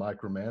somewhat of a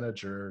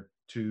micromanager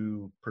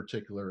to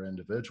particular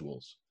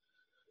individuals.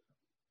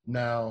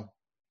 Now,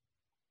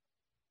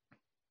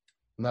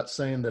 I'm not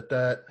saying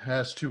that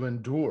has to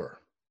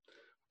endure,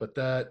 but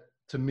that,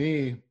 to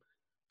me,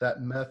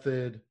 that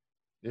method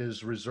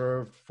is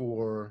reserved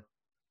for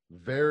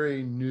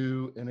very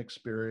new,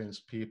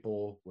 inexperienced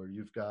people, where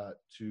you've got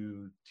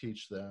to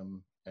teach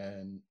them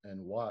and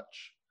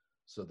watch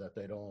so that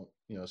they don't,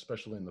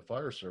 especially in the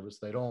fire service,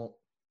 they don't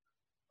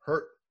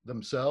hurt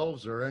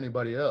themselves or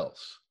anybody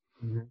else.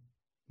 Mm-hmm.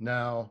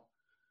 Now,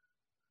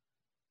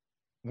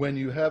 when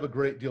you have a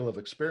great deal of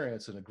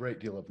experience and a great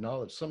deal of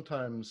knowledge,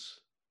 sometimes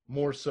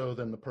more so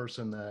than the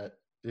person that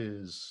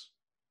is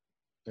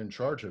in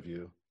charge of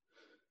you,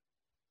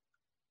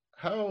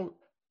 how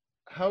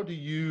do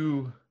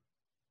you,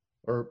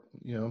 or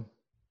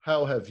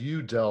how have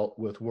you dealt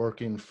with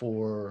working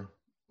for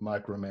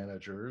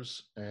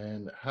micromanagers,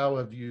 and how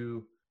have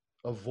you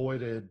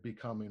avoided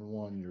becoming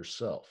one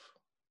yourself?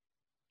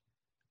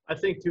 I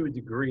think to a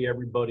degree,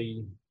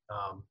 everybody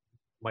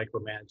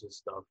micromanages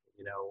stuff.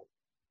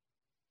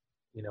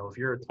 If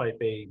you're a type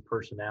A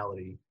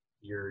personality,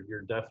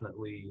 you're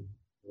definitely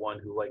one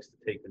who likes to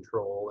take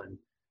control,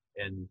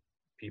 and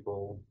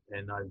people,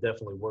 and I've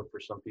definitely worked for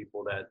some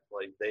people that,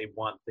 like, they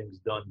want things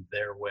done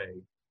their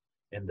way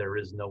and there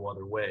is no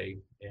other way,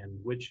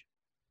 and which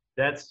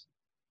that's,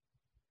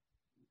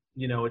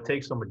 it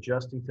takes some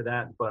adjusting to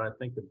that. But I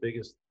think the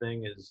biggest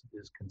thing is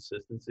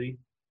consistency.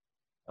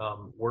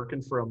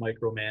 Working for a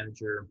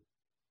micromanager,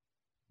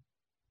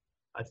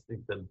 I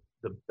think the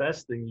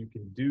best thing you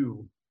can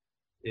do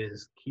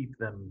is keep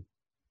them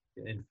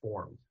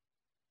informed.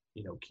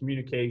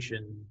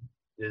 Communication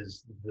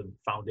is the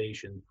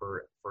foundation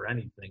for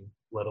anything,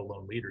 let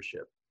alone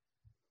leadership.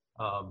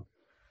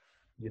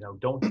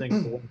 Don't think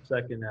for 1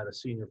 second that a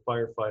senior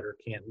firefighter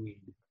can't lead.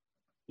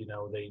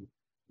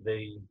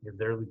 If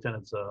their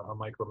lieutenant's a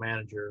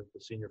micromanager,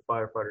 the senior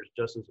firefighter is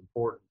just as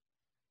important,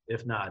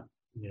 if not,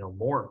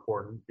 more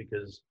important,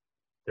 because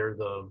they're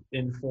the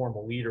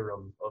informal leader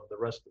of the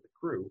rest of the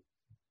crew.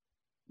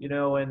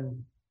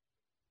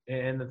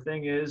 And the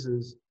thing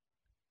is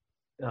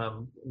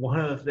one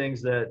of the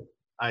things that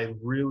I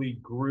really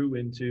grew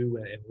into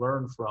and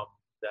learned from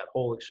that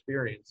whole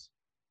experience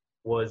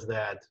was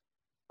that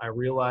I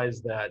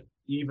realized that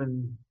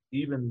even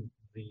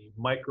the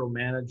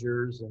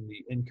micromanagers and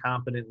the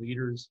incompetent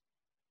leaders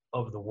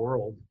of the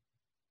world,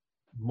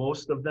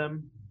 most of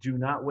them do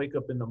not wake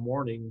up in the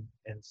morning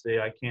and say,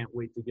 I can't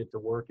wait to get to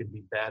work and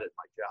be bad at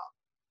my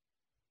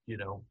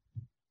job.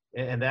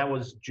 And that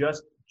was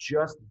just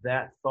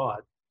that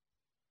thought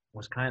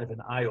was kind of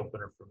an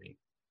eye-opener for me.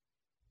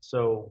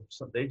 So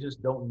they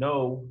just don't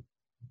know,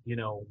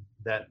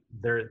 that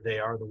they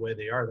are the way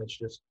they are. That's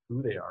just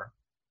who they are,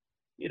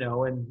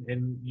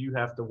 and you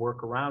have to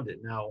work around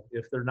it. Now,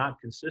 if they're not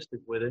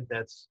consistent with it,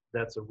 that's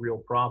a real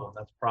problem.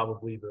 That's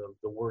probably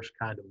the worst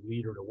kind of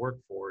leader to work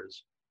for,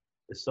 is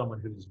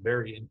someone who's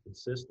very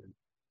inconsistent.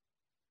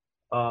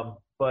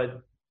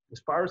 But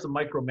as far as the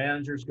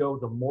micromanagers go,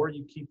 the more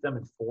you keep them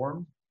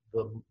informed,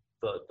 the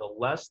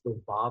less they'll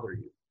bother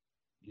you.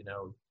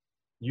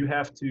 You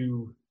have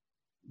to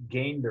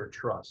gain their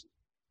trust.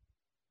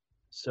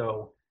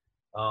 So,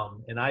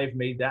 and I've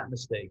made that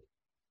mistake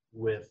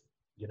with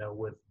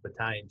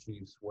battalion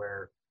chiefs,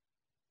 where,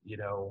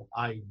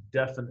 I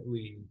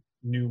definitely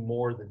knew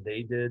more than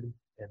they did,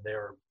 and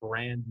they're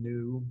brand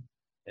new,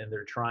 and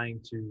they're trying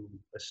to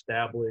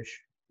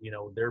establish,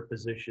 their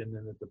position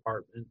in the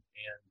department,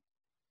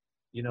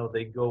 and,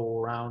 they go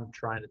around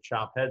trying to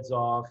chop heads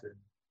off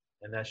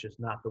and that's just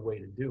not the way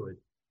to do it.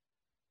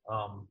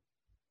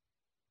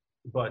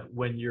 But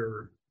when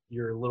you're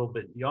a little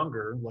bit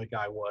younger, like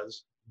I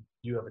was,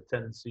 you have a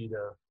tendency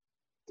to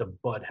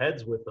butt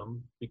heads with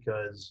them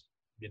because,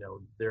 you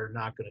know, they're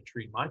not going to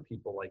treat my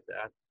people like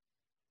that.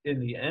 In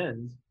the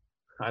end,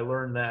 I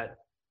learned that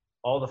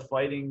all the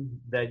fighting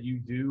that you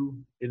do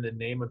in the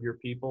name of your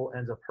people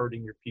ends up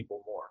hurting your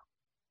people more,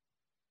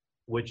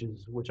 which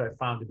I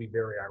found to be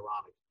very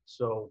ironic.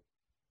 So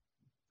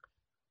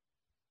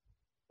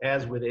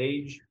as with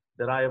age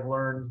that I have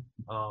learned,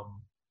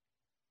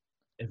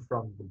 and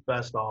from the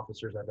best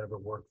officers I've ever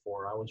worked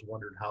for, I always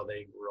wondered how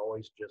they were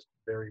always just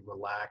very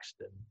relaxed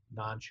and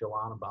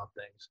nonchalant about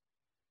things.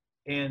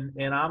 And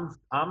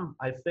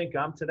I think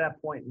I'm to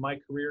that point in my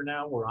career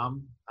now where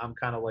I'm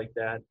kind of like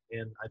that.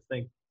 And I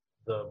think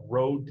the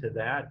road to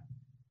that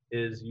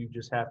is you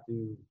just have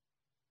to,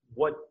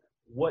 what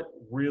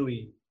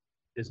really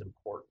is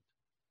important.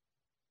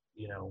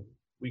 You know,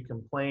 we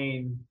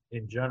complain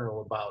in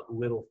general about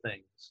little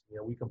things. You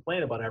know, we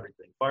complain about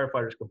everything.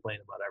 Firefighters complain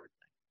about everything.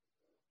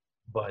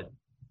 But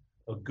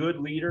a good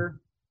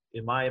leader,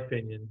 in my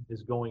opinion,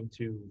 is going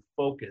to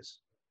focus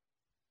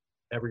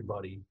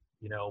everybody.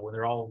 You know, when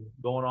they're all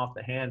going off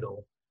the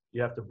handle,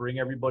 you have to bring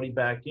everybody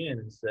back in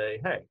and say,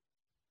 hey,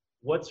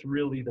 what's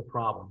really the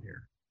problem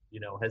here? You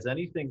know, has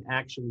anything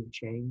actually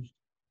changed?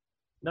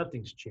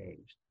 Nothing's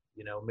changed.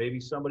 You know, maybe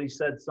somebody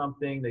said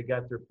something, they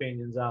got their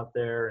opinions out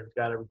there and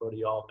got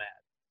everybody all mad.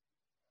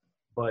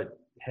 But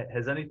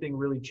has anything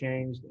really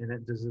changed?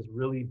 And does this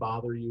really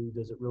bother you?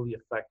 Does it really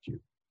affect you?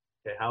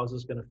 Okay, how is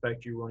this going to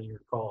affect you running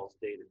your calls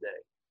day to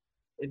day?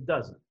 It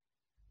doesn't.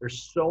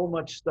 There's so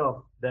much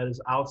stuff that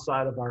is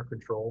outside of our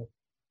control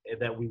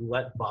that we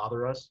let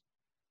bother us,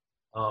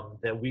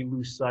 that we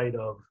lose sight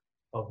of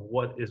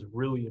what is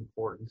really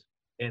important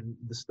and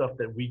the stuff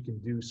that we can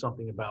do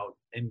something about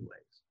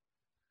anyways.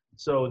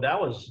 So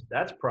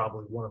that's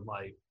probably one of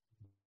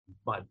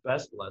my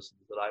best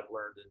lessons that I've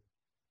learned in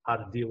how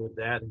to deal with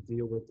that and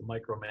deal with the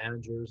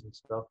micromanagers and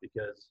stuff,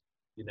 because,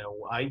 you know,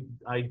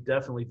 I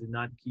definitely did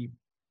not keep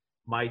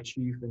my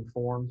chief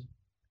informed,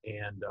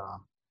 and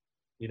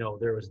you know,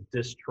 there was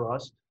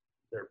distrust.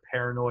 They're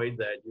paranoid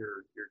that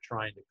you're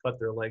trying to cut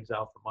their legs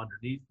out from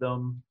underneath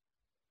them,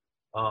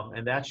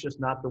 and that's just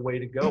not the way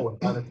to go. And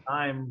by the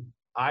time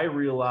I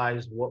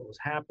realized what was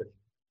happening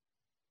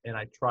and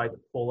I tried to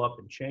pull up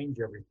and change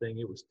everything,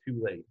 it was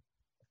too late.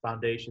 The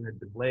foundation had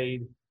been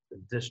laid, the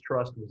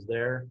distrust was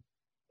there.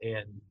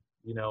 And,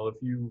 you know,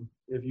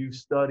 if you've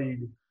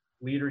studied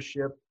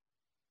leadership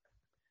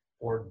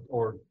or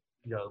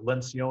you know,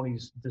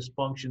 Lencioni's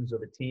dysfunctions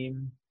of a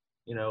team,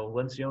 you know,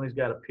 Lencioni's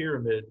got a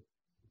pyramid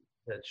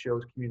that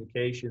shows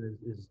communication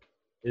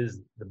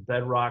is the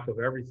bedrock of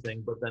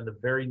everything, but then the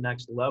very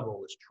next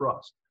level is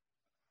trust.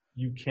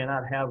 You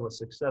cannot have a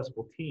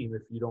successful team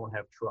if you don't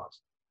have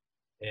trust.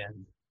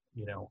 And,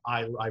 you know,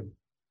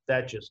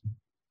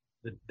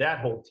 that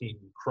whole team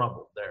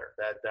crumbled there.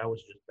 That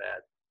was just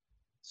bad.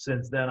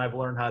 Since then, I've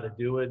learned how to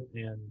do it,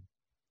 and,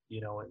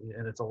 you know,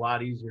 and it's a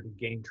lot easier to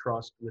gain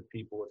trust with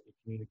people if you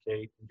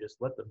communicate and just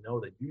let them know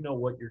that you know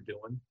what you're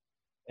doing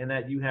and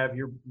that you have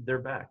their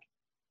back.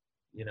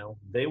 You know,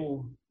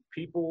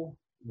 people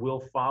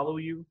will follow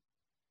you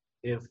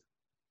if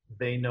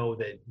they know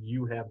that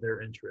you have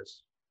their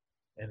interests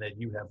and that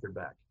you have their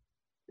back.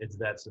 It's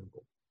that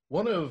simple.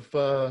 One of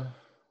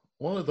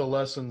the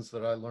lessons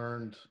that I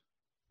learned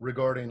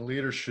regarding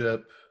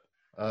leadership,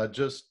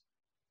 just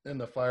in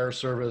the fire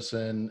service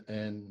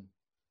and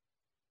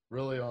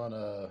really on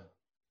a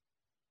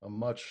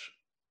much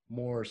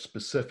more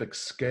specific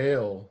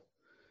scale,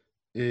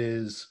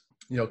 is,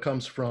 you know,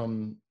 comes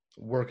from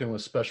working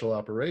with special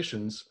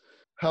operations,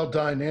 how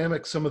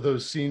dynamic some of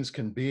those scenes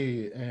can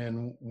be.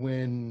 And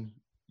when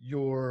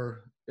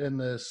you're in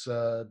this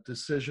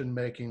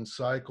decision-making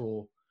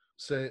cycle,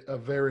 say a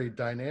very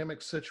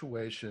dynamic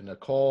situation, a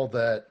call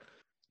that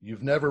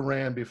you've never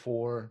ran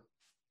before,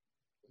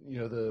 you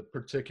know, the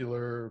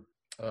particular,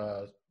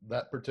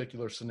 that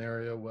particular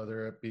scenario,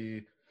 whether it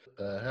be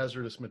a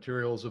hazardous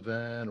materials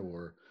event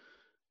or,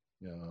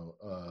 you know,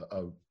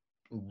 a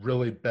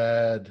really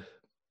bad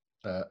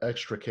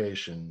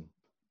extrication.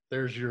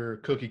 There's your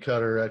cookie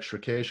cutter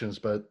extrications,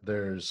 but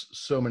there's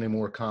so many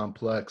more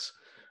complex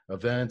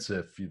events.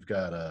 If you've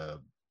got a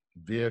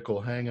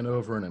vehicle hanging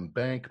over an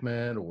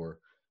embankment or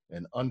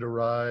an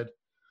underride,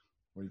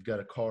 or you've got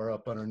a car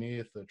up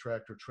underneath a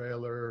tractor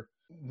trailer,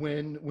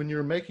 when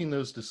you're making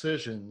those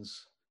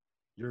decisions,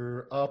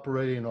 you're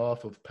operating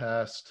off of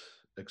past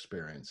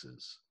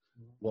experiences,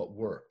 what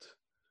worked.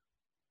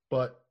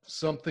 But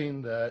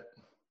something that,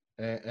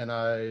 and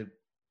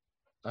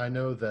I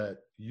know that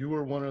you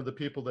were one of the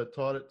people that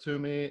taught it to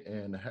me,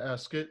 and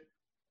Haskett,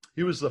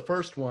 he was the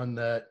first one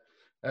that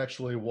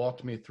actually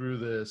walked me through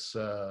this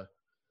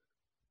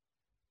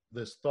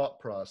this thought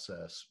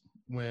process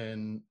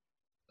when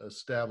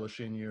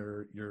establishing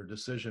your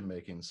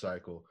decision-making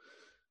cycle.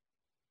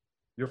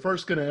 You're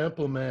first going to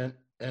implement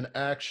an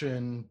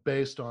action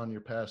based on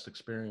your past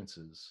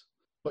experiences,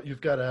 but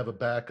you've got to have a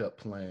backup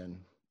plan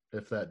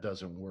if that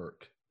doesn't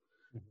work.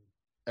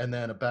 and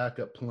then a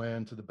backup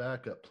plan to the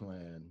backup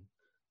plan,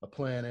 a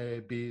plan A,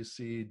 B,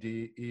 C,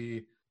 D,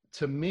 E.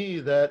 To me,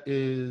 that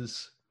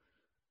is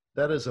a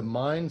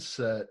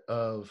mindset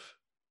of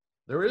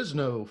there is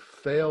no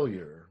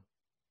failure.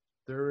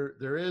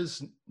 There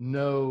is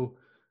no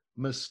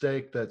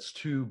mistake that's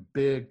too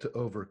big to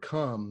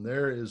overcome.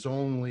 There is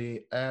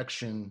only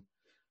action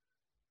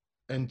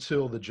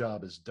until the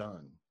job is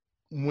done.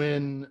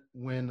 When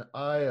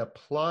I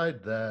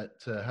applied that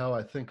to how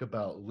I think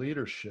about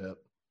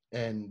leadership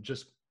and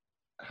just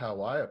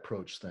how I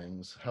approach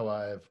things, how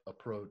I've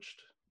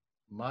approached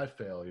my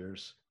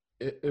failures,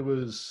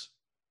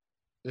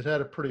 it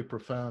had a pretty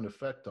profound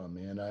effect on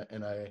me. And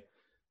I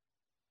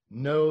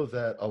know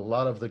that a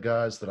lot of the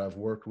guys that I've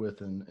worked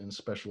with in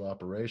special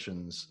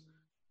operations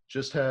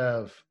just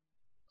have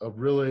a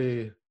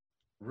really,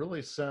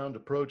 really sound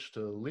approach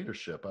to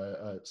leadership.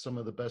 Some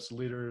of the best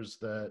leaders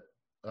that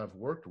I've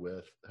worked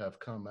with have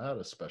come out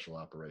of special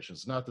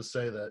operations. Not to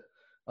say that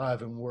I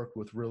haven't worked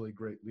with really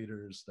great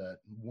leaders that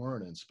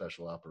weren't in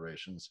special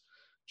operations.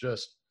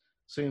 Just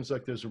seems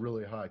like there's a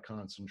really high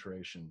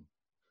concentration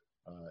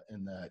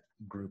in that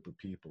group of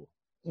people.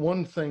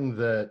 One thing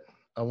that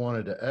I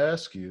wanted to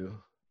ask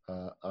you,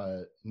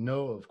 I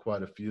know of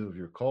quite a few of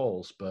your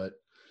calls, but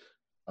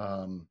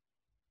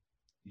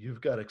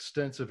you've got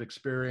extensive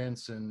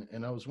experience,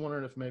 and I was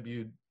wondering if maybe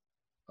you'd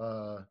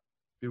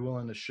be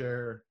willing to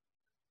share,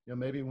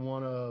 maybe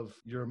one of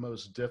your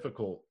most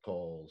difficult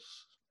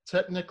calls,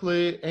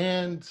 technically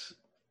and,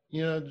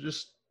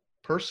 just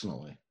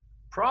personally.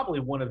 Probably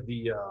one of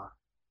the,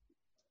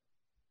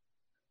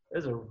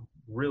 this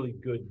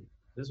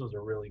was a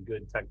really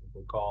good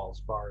technical call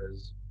as far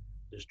as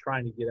just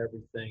trying to get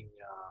everything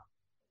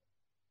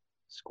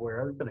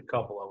square. There's been a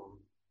couple of them,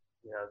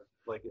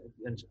 like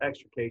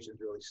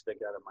extrications really stick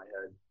out of my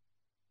head.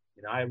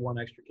 I had one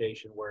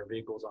extrication where a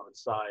vehicle's on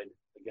its side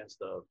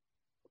against a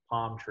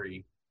palm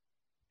tree,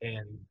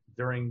 and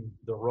during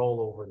the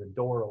rollover, the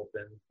door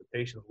opened, the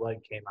patient's leg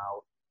came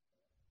out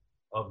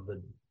of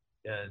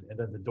and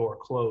then the door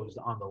closed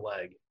on the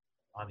leg,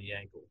 on the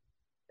ankle,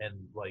 and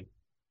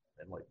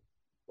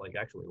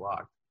actually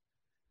locked.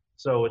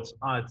 So it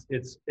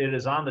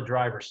is on the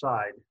driver's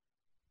side,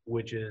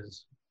 which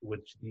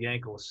the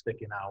ankle is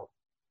sticking out,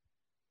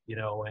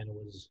 and it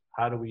was,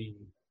 how do we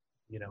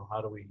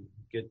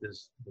get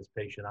this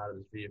patient out of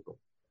this vehicle?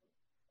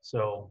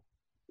 So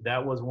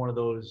that was one of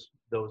those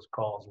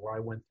calls where I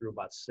went through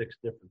about 6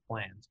 different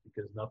plans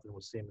because nothing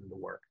was seeming to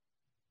work.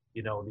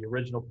 The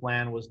original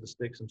plan was to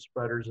stick some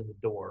spreaders in the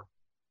door,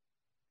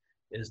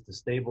 is to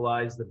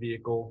stabilize the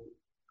vehicle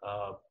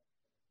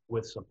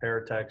with some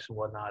Paratex and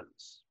whatnot,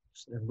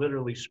 and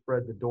literally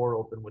spread the door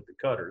open with the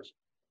cutters,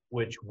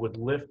 which would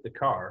lift the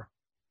car.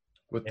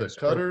 With the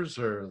cutters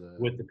or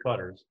with the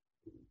cutters,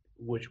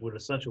 which would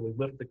essentially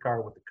lift the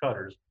car with the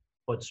cutters,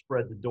 but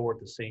spread the door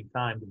at the same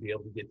time to be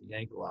able to get the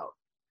ankle out.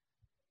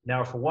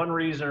 Now, for one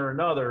reason or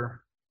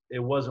another, it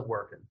wasn't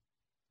working.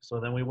 So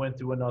then we went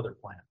through another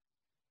plan.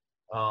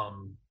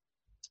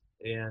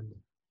 And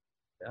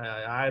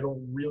I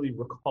don't really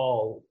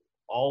recall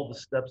all the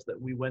steps that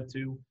we went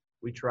to.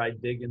 We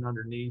tried digging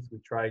underneath. We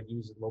tried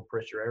using low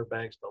pressure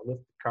airbags to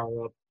lift the car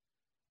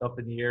up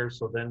in the air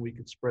so then we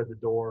could spread the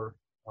door.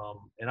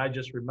 And I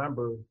just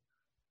remember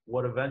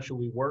what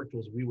eventually worked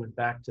was we went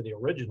back to the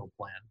original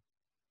plan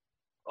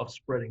of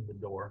spreading the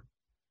door,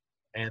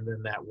 and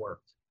then that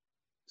worked.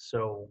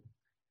 So,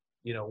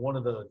 one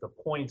of the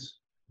points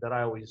that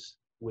I always,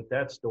 with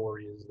that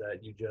story, is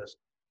that you just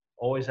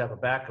always have a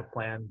backup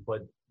plan,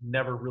 but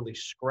never really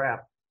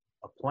scrap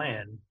a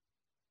plan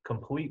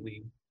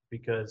completely,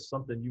 because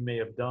something you may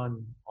have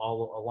done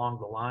all along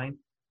the line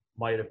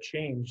might have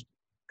changed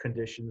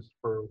conditions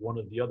for one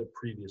of the other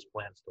previous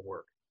plans to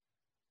work.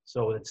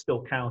 So it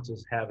still counts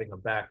as having a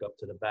backup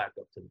to the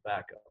backup to the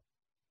backup.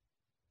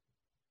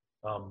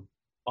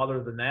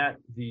 Other than that,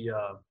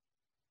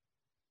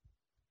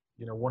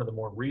 one of the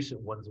more recent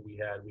ones that we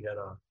had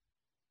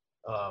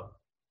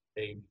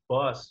a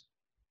bus,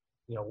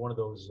 one of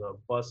those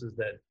buses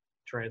that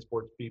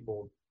transports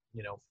people,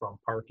 from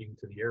parking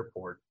to the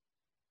airport.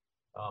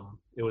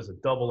 It was a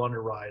double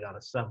underride on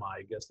a semi.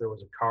 I guess there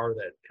was a car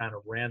that kind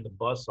of ran the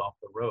bus off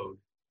the road,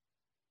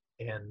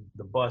 and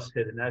the bus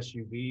hit an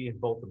SUV,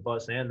 and both the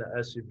bus and the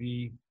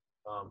SUV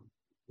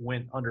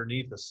went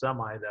underneath a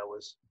semi that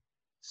was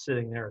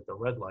sitting there at the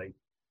red light.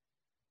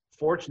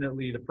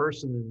 Fortunately, the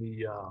person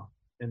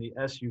in the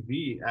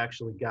SUV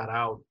actually got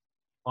out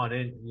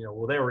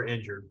they were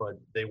injured, but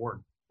they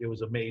weren't. It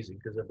was amazing,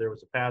 because if there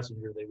was a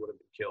passenger, they would have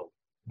been killed.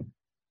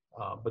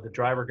 But the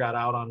driver got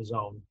out on his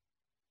own.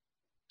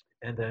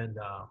 And then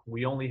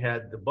we only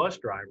had the bus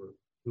driver,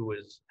 who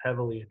was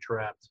heavily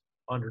entrapped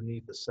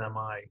underneath the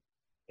semi.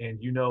 And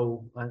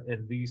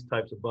in these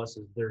types of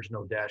buses, there's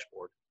no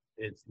dashboard.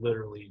 It's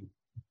literally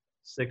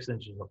 6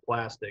 inches of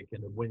plastic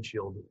and a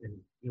windshield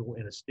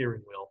and a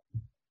steering wheel.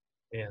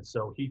 And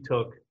so he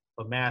took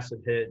a massive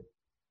hit.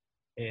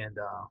 And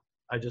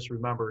I just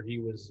remember he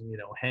was,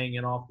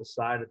 hanging off the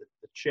side of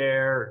the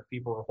chair, and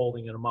people were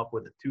holding him up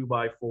with a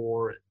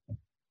 2x4. And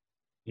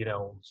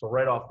So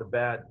right off the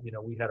bat,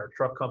 we had our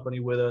truck company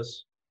with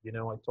us. I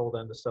told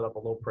them to set up a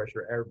low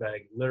pressure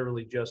airbag,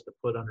 literally just to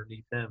put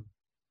underneath him,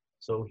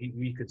 so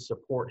we could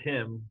support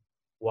him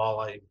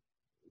while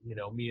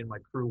me and my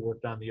crew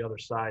worked on the other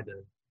side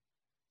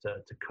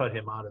to cut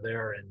him out of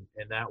there,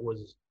 and that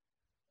was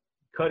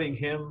cutting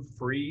him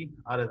free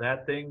out of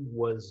that thing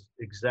was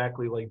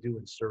exactly like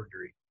doing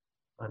surgery.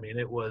 I mean,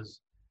 it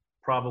was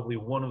probably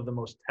one of the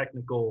most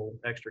technical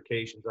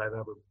extrications I've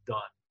ever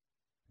done,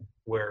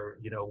 where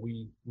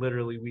we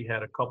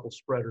had a couple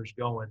spreaders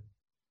going,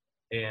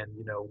 and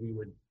we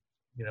would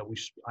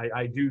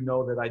I do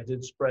know that I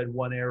did spread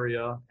one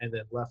area and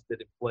then left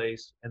it in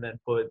place and then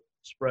put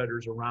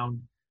spreaders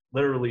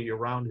literally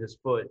around his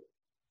foot,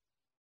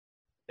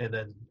 and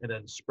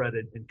then spread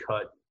it and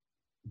cut.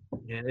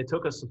 And it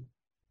took us,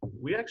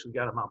 we actually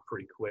got him out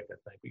pretty quick. I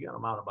think we got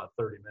him out in about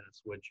 30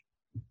 minutes, which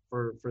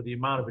for the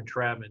amount of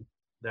entrapment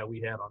that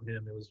we had on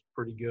him, it was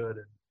pretty good.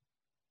 And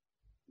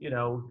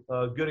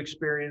good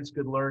experience,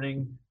 good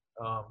learning,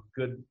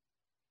 good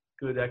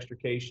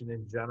extrication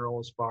in general,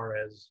 as far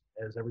as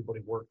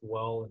everybody worked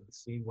well and the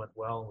scene went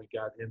well, and we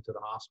got him to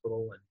the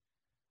hospital. And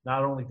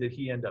not only did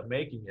he end up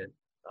making it,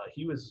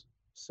 he was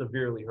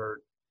severely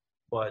hurt,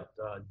 but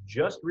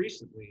just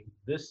recently,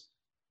 this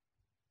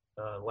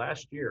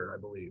last year, I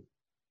believe,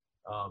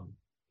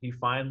 he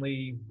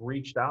finally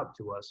reached out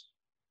to us,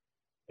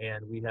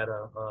 and we had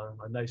a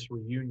nice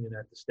reunion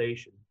at the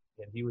station,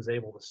 and he was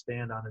able to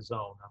stand on his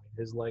own. I mean,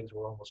 his legs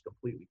were almost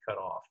completely cut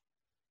off.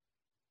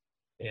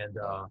 And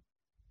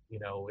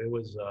it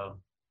was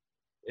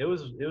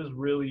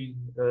really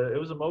it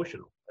was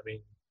emotional. I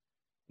mean,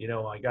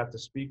 I got to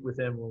speak with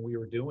him when we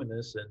were doing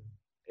this,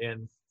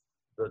 and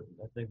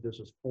I think this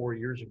was 4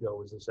 years ago,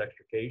 was this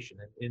extrication,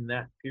 and in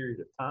that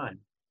period of time,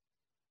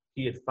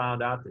 he had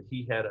found out that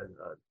he had a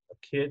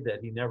kid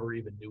that he never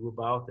even knew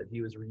about, that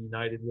he was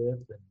reunited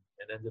with, and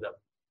ended up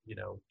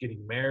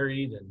getting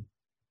married, and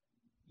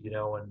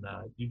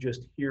you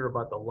just hear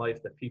about the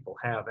life that people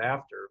have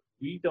after.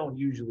 We don't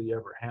usually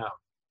ever have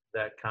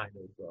that kind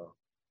of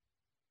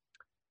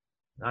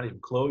not even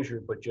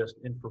closure, but just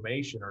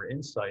information or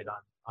insight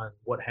on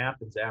what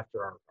happens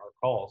after our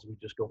calls. We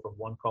just go from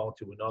one call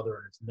to another,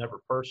 and it's never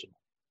personal.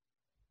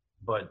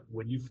 But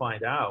when you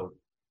find out,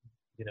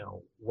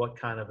 what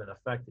kind of an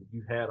effect that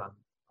you had on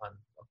a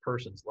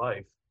person's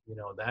life,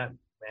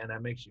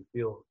 that makes you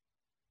feel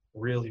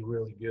really,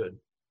 really good.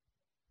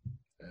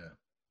 Yeah.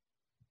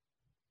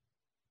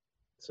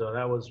 So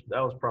that was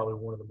probably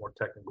one of the more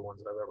technical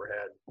ones that I've ever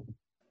had.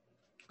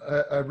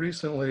 I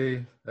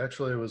recently,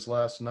 actually it was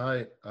last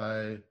night,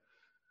 I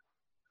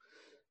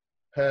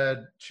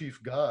had Chief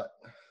Gott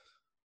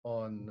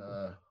on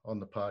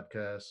the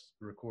podcast,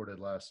 recorded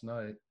last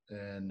night,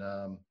 and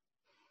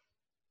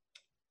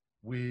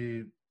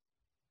we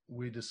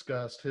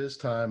discussed his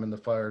time in the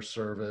fire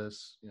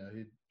service.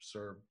 He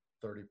served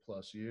 30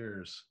 plus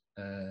years,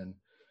 and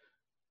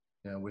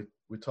we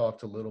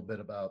talked a little bit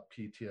about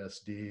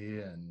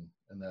PTSD and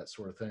that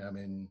sort of thing. I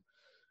mean,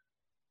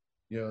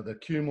 the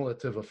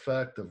cumulative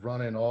effect of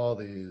running all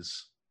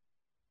these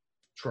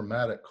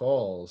traumatic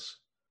calls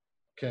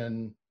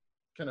can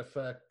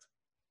affect,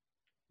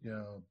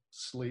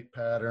 sleep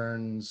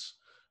patterns,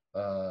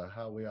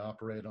 how we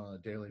operate on a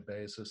daily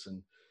basis.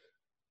 And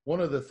one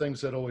of the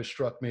things that always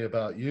struck me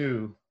about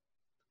you,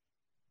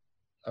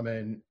 I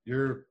mean,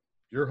 you're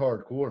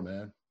hardcore,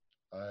 man.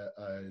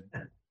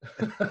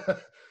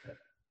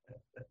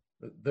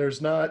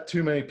 There's not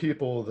too many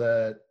people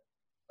that,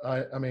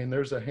 I mean,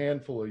 there's a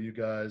handful of you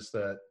guys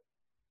that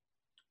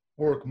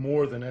work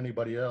more than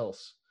anybody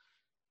else.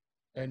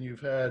 And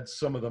you've had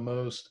some of the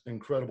most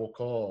incredible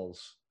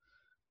calls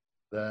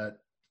that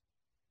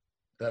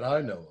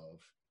I know of.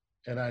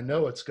 And I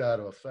know it's got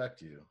to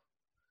affect you.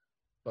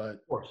 But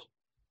of course,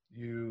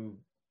 you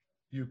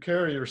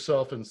carry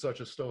yourself in such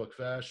a stoic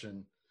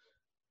fashion.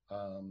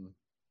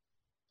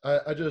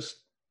 I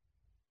just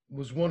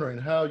was wondering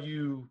how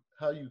you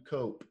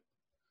cope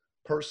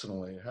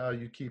personally, how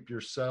you keep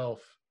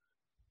yourself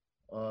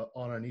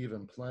on an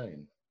even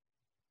plane.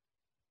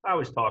 I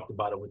always talked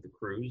about it with the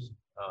crews.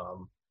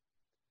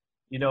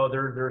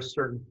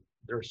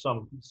 There's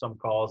some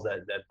calls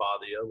that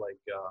bother you, like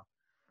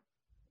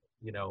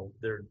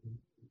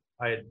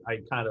I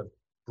kind of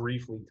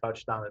briefly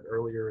touched on it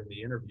earlier in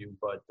the interview,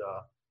 but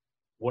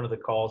one of the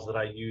calls that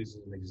I use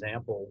as an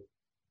example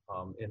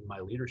in my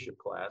leadership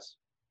class,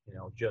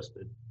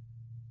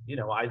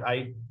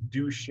 I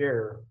do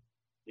share,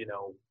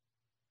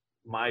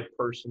 my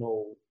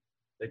personal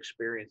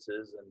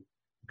experiences, and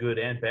good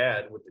and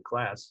bad, with the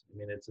class. I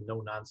mean, it's a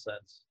no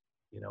nonsense,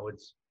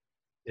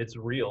 it's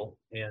real.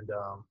 And,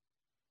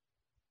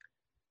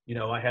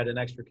 I had an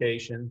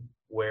extrication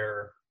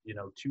where,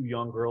 two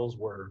young girls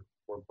were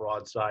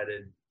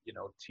broadsided,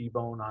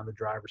 T-bone on the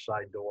driver's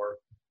side door,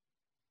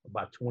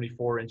 about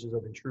 24 inches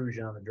of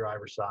intrusion on the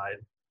driver's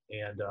side.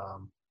 And,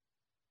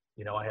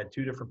 I had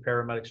two different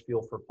paramedics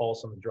feel for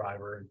pulse on the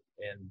driver,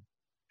 and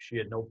she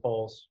had no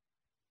pulse.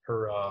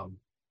 Her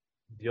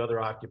The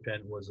other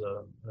occupant was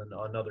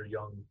another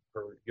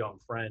young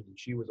friend, and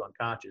she was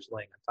unconscious,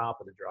 laying on top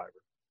of the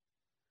driver.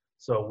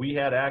 So we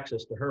had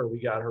access to her.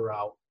 We got her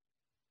out,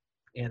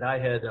 and I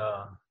had,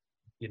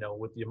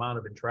 with the amount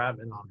of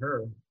entrapment on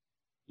her,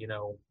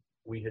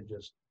 we had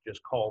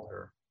just called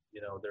her.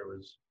 There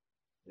was,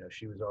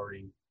 she was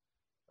already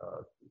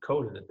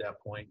coded at that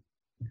point.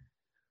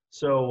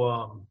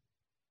 So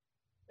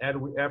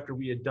after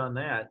we had done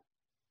that,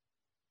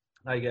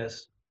 I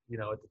guess, at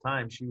the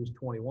time she was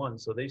 21,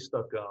 so they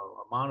stuck a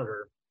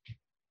monitor,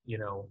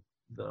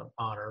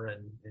 on her,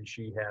 and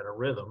she had a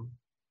rhythm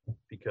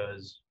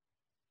because,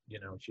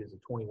 she has a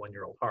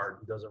 21-year-old heart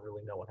and doesn't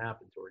really know what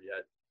happened to her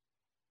yet.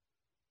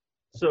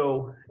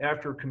 So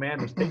after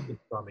command was taken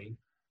from me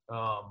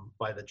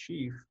by the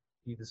chief,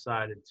 he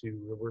decided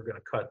we're going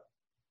to cut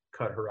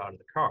her out of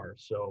the car.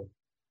 So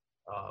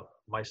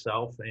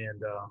myself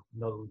and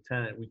another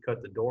lieutenant, we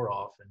cut the door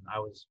off, and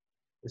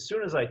as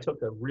soon as I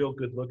took a real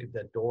good look at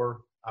that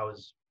door, I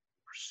was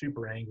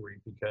super angry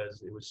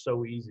because it was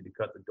so easy to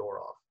cut the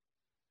door off.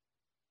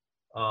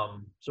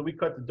 So we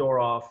cut the door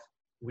off.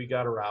 We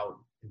got her out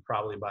in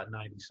probably about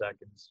 90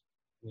 seconds.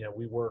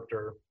 We worked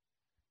her,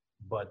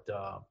 but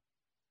I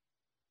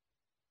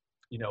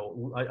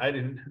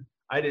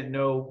didn't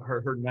know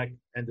her neck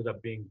ended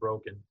up being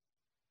broken,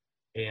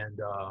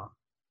 and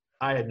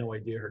I had no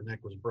idea her neck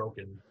was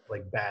broken,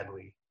 like,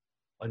 badly,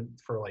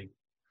 for like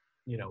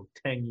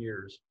 10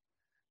 years.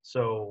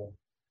 So,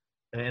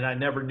 and I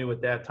never knew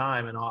at that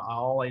time. And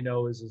all I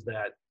know is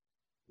that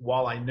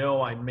while I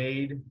know I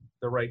made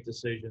the right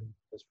decision,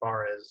 as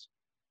far as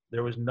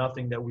there was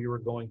nothing that we were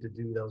going to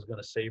do that was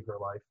going to save her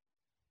life,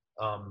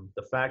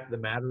 the fact of the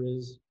matter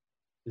is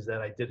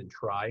that I didn't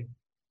try.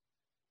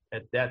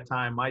 At that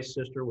time, my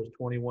sister was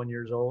 21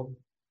 years old,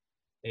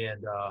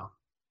 and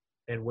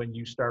when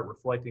you start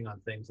reflecting on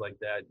things like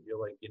that, you're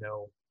like,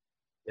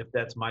 if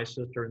that's my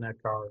sister in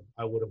that car,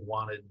 I would have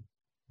wanted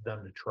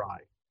them to try,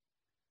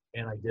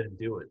 and I didn't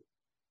do it.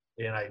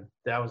 And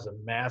that was a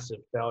massive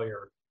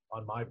failure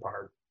on my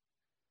part.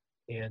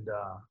 And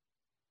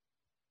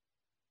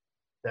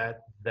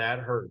that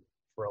hurt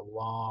for a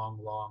long,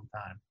 long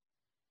time,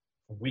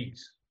 for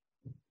weeks.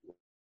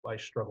 I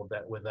struggled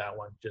with that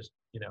one. Just,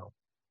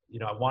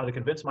 I wanted to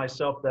convince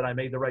myself that I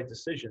made the right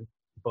decision,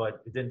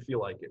 but it didn't feel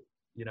like it.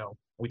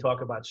 We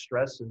talk about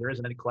stress, and there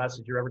isn't any class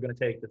that you're ever going to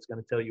take that's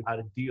going to tell you how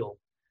to deal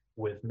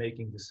with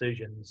making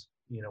decisions,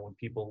 when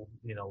people,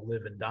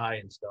 live and die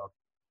and stuff.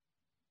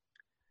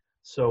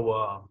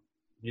 So,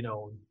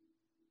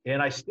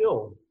 and I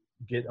still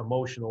get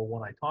emotional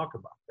when I talk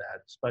about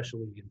that,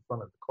 especially in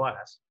front of the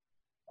class.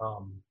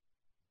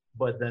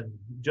 But then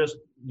just,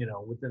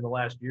 within the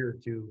last year or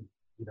two,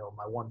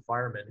 my one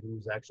fireman who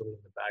was actually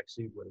in the back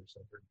seat with her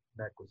said her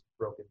neck was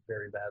broken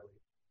very badly,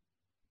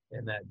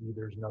 and that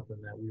there's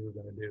nothing that we were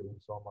going to do.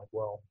 So I'm like,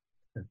 well,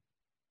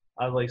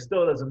 I was like,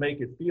 still doesn't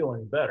make it feel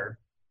any better,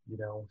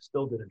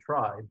 still didn't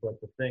try. But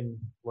the thing,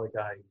 like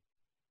I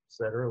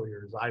said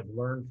earlier, is I've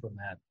learned from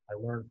that. I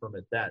learned from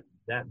it that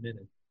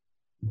minute,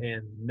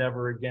 and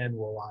never again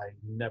will I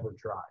never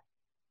try,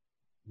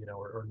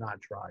 or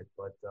not try.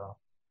 But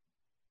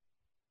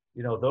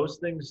those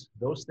things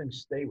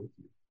stay with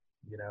you,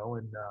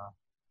 and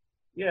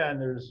yeah,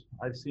 and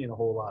I've seen a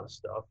whole lot of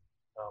stuff.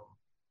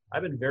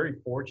 I've been very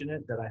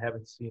fortunate that I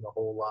haven't seen a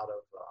whole lot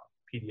of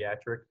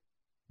pediatric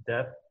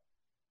death,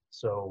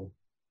 so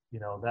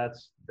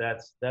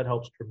that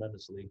helps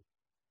tremendously.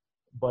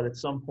 But at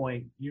some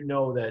point,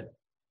 that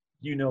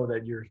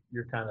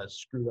you're kind of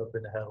screwed up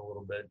in the head a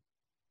little bit.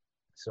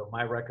 So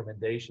my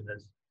recommendation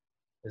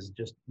is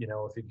just,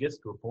 if it gets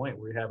to a point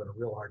where you're having a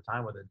real hard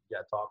time with it, you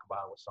got to talk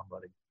about it with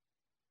somebody.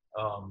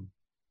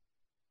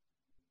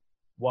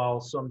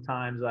 While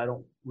sometimes I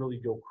don't really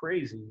go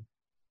crazy,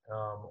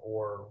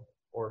 or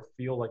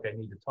feel like I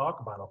need to talk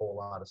about a whole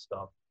lot of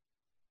stuff.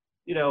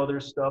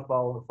 There's stuff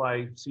if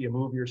I see a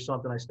movie or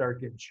something, I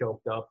start getting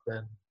choked up,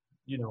 then,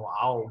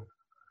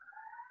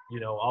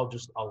 I'll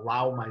just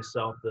allow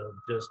myself to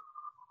just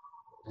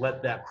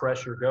let that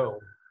pressure go.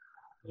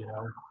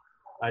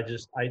 I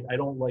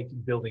don't like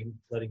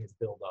letting it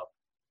build up.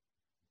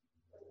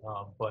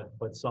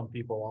 But some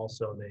people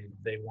also,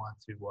 they want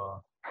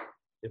to,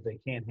 if they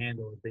can't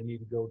handle it, they need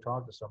to go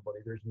talk to somebody.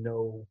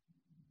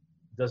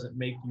 Doesn't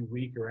make you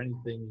weak or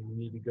anything. You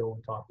need to go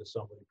and talk to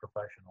somebody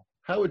professional.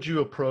 How would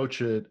you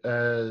approach it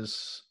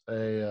as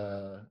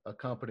a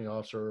company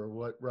officer, or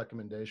what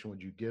recommendation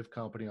would you give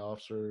company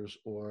officers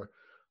or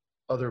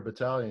other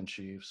battalion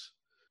chiefs?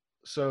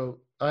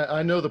 So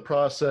I know the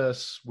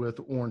process with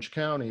Orange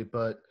County,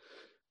 but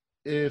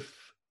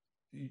if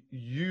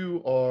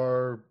you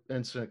are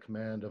incident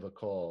command of a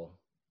call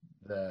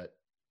that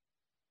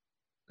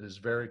is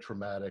very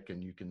traumatic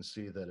and you can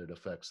see that it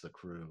affects the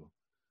crew,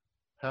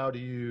 how do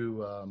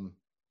you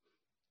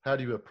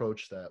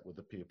approach that with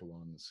the people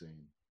on the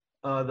scene?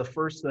 The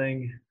first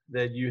thing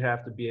that you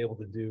have to be able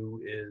to do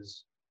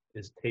is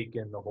take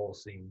in the whole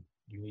scene.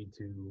 You need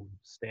to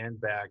stand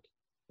back.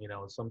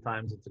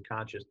 Sometimes it's a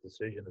conscious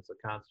decision. It's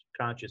a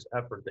conscious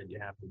effort that you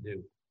have to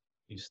do.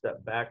 You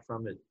step back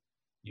from it.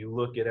 You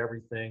look at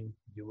everything.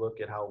 You look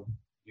at how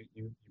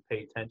you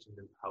pay attention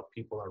to how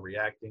people are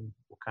reacting.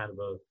 What kind of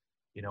a,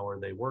 are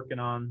they working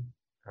on?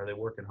 Are they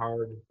working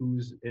hard?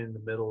 Who's in the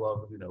middle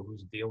of,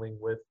 who's dealing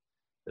with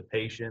the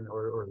patient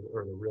or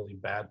the really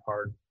bad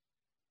part?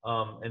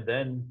 And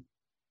then,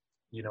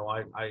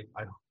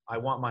 I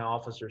want my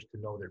officers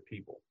to know their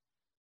people.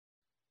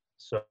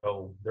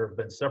 So there have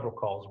been several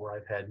calls where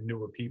I've had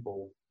newer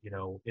people, in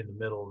the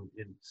middle,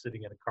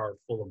 sitting in a car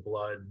full of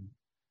blood,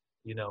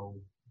 and,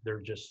 they're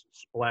just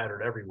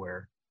splattered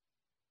everywhere.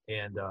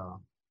 And,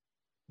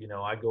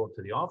 I go up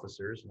to the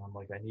officers and I'm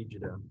like, I need you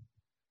to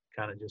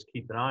kind of just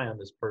keep an eye on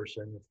this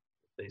person. If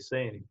they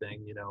say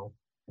anything,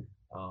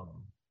 um,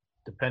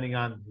 depending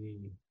on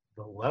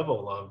the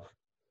level of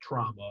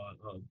trauma,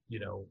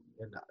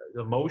 and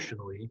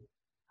emotionally,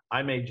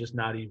 I may just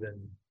not even,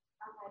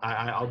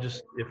 I'll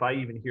just, if I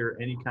even hear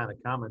any kind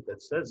of comment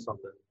that says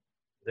something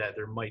that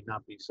there might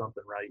not be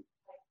something right,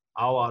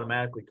 I'll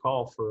automatically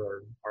call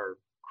for our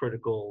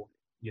critical,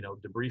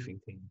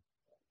 debriefing team,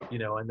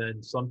 and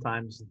then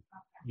sometimes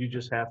you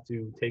just have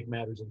to take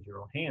matters into your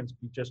own hands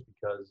just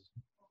because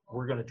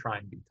we're going to try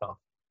and be tough.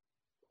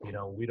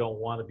 We don't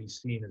want to be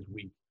seen as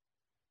weak.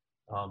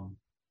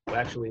 We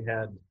actually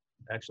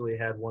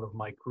had one of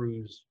my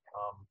crews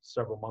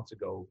several months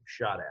ago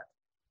shot at.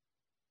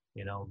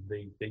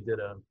 They did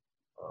a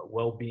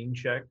well-being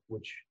check,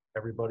 which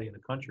everybody in the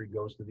country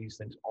goes to these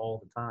things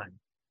all the time.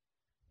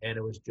 And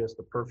it was just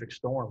a perfect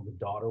storm.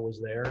 The daughter was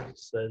there,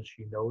 says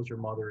she knows her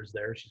mother is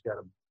there. She's got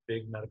a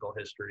big medical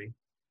history.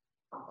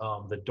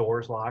 The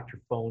door's locked,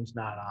 her phone's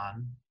not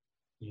on,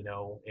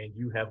 and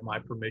you have my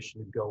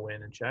permission to go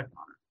in and check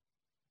on her.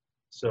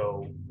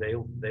 So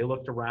they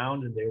looked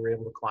around and they were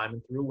able to climb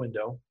in through a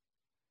window.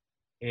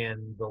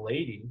 And the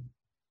lady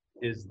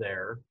is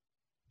there.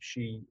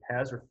 She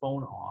has her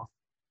phone off.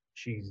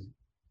 She's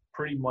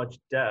pretty much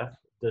deaf,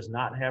 does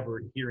not have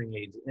her hearing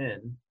aids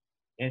in,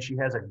 and she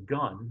has a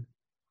gun.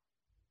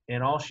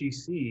 And all she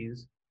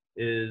sees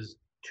is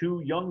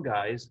two young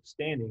guys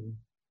standing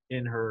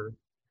in her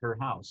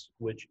house,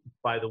 which,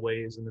 by the way,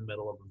 is in the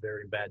middle of a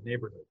very bad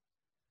neighborhood.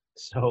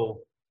 So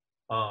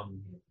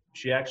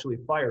she actually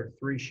fired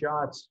 3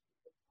 shots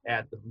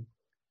at them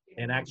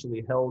and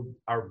actually held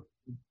our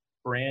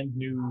brand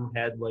new,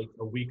 had like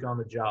a week on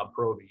the job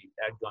Proby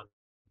at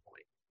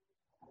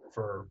gunpoint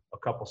for a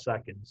couple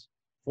seconds.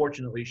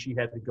 Fortunately, she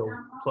had to go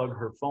plug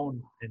her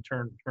phone and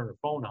turn her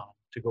phone on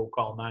to go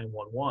call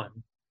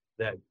 911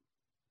 that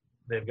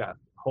they've got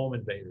home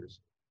invaders,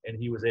 and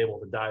he was able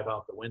to dive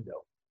out the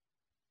window.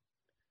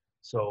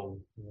 So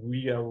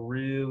we are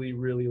really,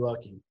 really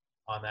lucky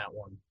on that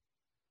one.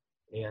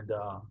 And,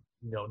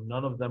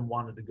 none of them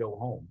wanted to go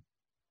home.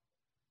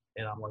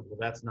 And I'm like, well,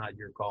 that's not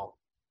your call.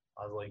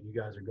 I was like, you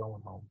guys are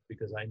going home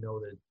because I know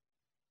that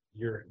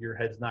your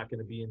head's not going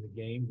to be in the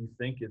game. You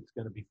think it's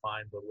going to be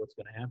fine, but what's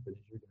going to happen is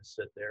you're going to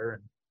sit there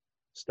and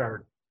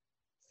start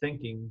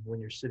thinking when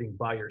you're sitting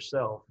by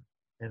yourself.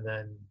 And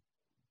then,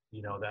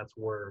 that's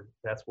where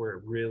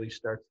it really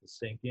starts to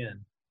sink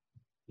in.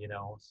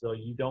 So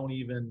you don't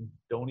even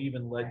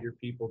let your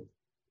people,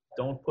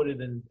 don't put it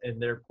in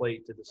their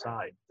plate to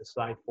decide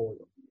for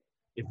them.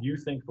 If you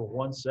think for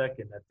 1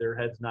 second that their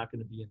head's not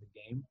going to be in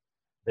the game,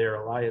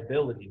 they're a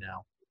liability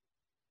now.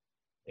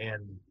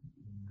 And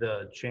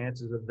the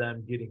chances of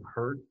them getting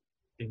hurt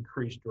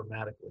increase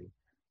dramatically.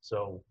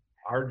 So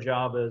our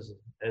job as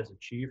a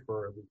chief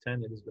or a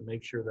lieutenant is to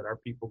make sure that our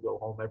people go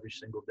home every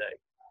single day.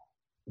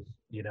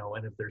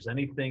 And if there's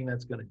anything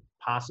that's going to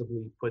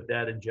possibly put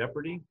that in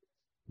jeopardy,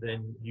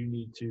 then you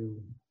need to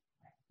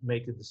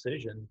make a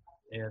decision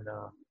and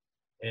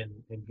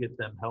get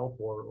them help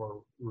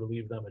or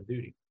relieve them of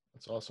duty.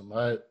 That's awesome.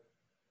 I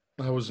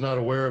was not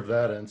aware of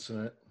that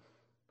incident.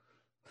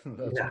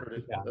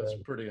 That's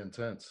pretty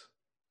intense.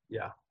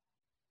 Yeah.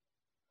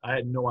 I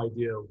had no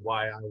idea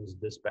why I was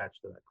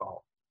dispatched to that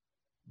call.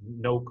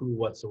 No clue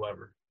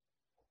whatsoever.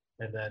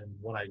 And then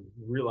when I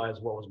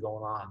realized what was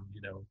going on,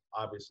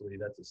 obviously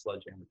that's a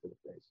sledgehammer to the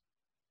face.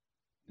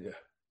 Yeah.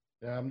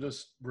 Yeah, I'm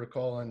just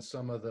recalling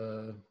some of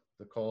the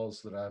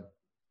calls that I've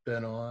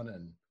been on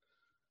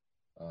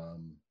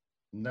and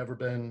never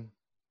been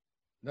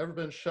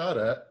shot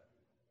at.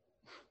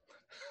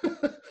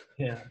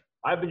 Yeah,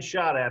 I've been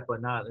shot at,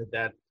 but not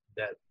that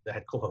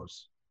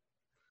close.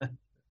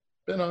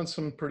 Been on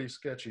some pretty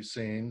sketchy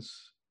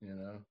scenes,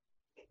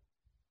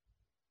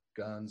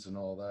 guns and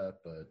all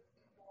that,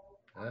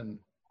 and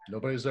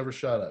nobody's ever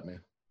shot at me.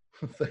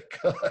 Thank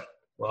God.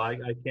 Well, I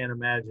can't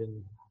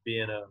imagine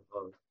being a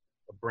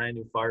brand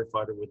new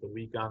firefighter with a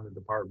week on the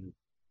department.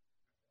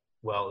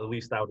 Well, at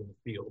least out in the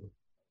field.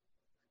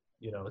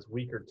 His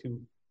week or two,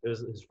 it was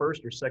his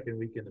first or second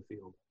week in the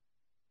field.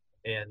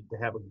 And to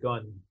have a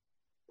gun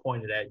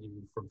pointed at you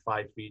from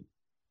 5 feet.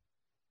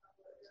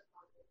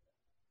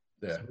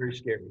 Yeah. It's very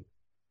scary.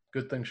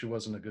 Good thing she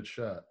wasn't a good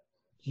shot.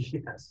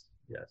 Yes.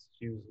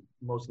 She was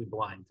mostly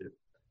blind too.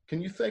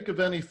 Can you think of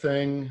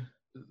anything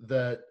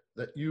that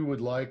you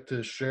would like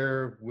to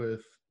share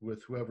with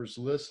whoever's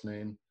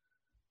listening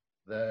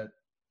that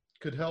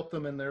could help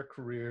them in their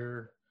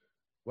career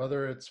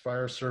whether it's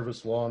fire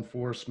service, law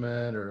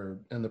enforcement, or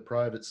in the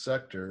private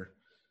sector,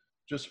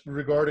 just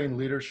regarding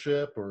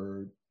leadership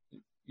or,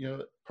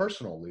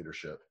 personal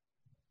leadership,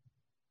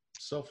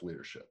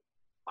 self-leadership?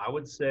 I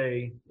would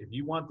say if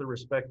you want the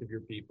respect of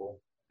your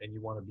people and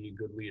you want to be a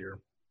good leader,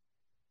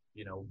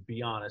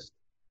 be honest,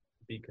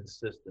 be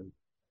consistent,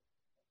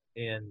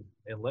 and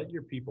let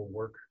your people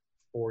work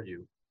for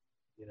you.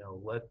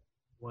 Let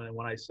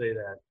when I say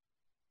that,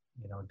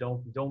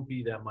 don't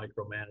be that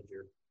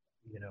micromanager.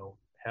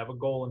 Have a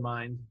goal in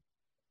mind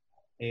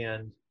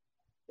and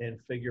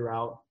figure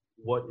out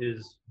what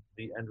is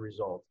the end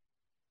result.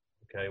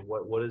 Okay,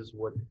 what is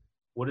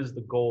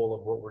the goal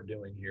of what we're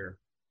doing here,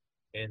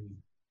 and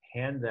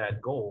hand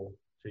that goal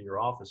to your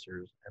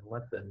officers and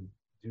let them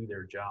do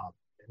their job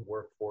and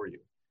work for you.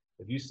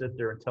 If you sit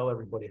there and tell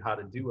everybody how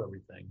to do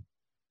everything,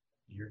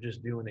 you're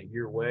just doing it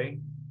your way.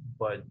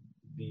 But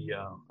the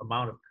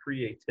amount of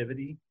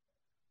creativity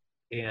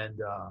and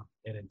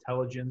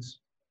intelligence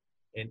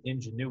and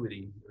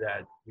ingenuity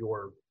that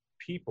your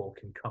people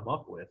can come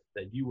up with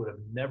that you would have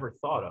never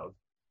thought of,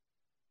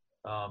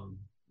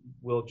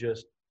 will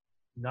just,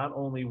 not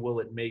only will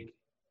it make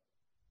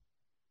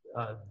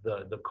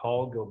the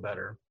call go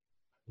better,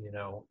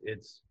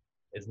 it's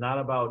not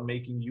about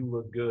making you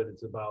look good.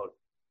 It's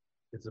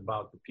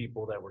about the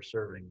people that we're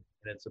serving,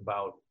 and it's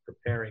about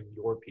preparing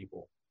your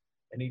people.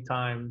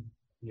 Anytime,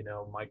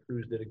 my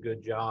crews did a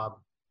good job,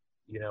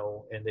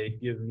 and they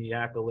give me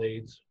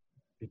accolades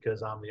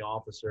because I'm the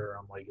officer,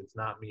 I'm like, it's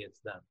not me, it's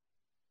them.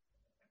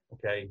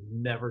 Okay,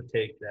 never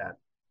take that.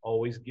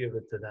 Always give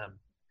it to them.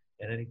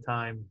 And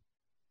anytime,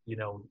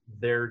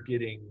 they're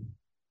getting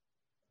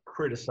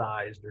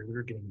criticized or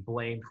they're getting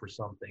blamed for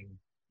something,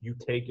 you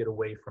take it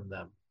away from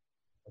them.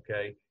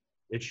 Okay,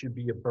 it should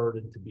be a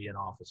burden to be an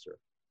officer,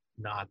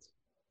 not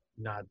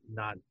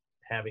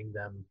having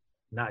them,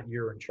 not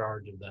you're in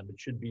charge of them. It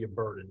should be a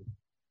burden,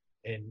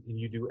 and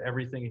you do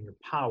everything in your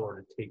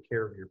power to take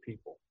care of your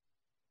people.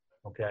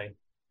 Okay.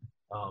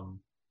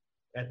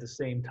 At the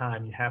same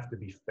time, you have to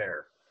be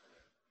fair.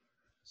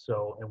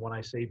 So, and when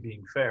I say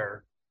being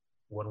fair,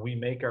 when we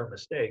make our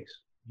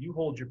mistakes, you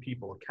hold your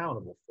people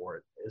accountable for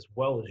it as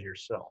well as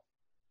yourself.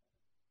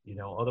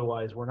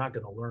 Otherwise we're not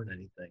going to learn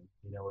anything.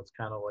 It's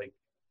kind of like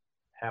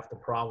half the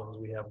problems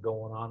we have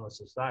going on with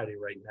society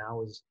right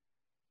now is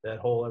that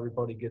whole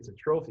everybody gets a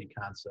trophy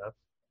concept.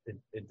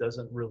 It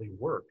doesn't really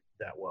work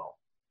that well.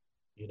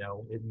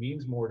 It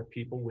means more to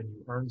people when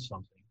you earn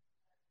something.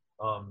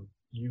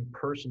 You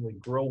personally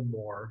grow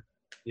more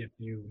if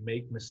you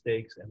make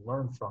mistakes and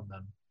learn from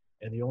them.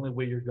 And the only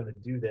way you're going to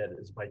do that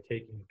is by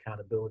taking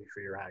accountability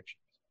for your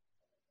actions.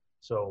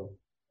 So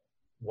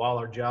while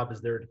our job is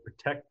there to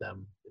protect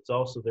them, it's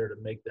also there to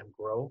make them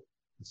grow.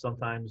 And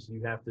sometimes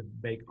you have to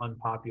make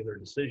unpopular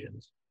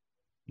decisions,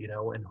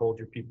 and hold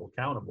your people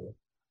accountable.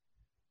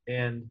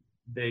 And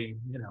they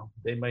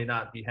may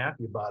not be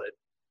happy about it,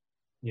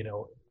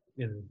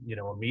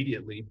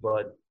 immediately,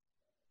 but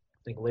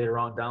I think later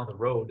on down the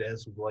road,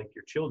 as like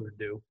your children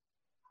do,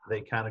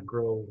 they kind of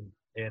grow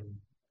and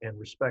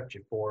respect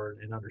you for it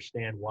and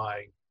understand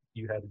why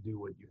you had to do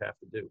what you have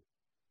to do.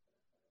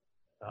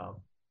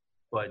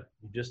 But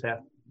you just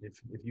have,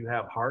 if you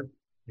have heart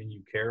and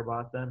you care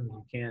about them,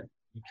 you can't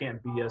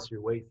BS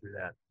your way through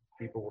that.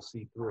 People will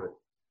see through it.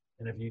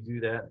 And if you do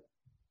that,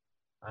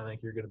 I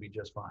think you're going to be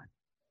just fine.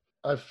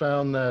 I've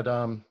found that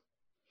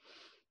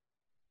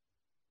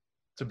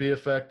to be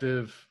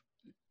effective,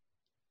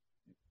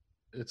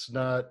 it's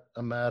not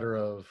a matter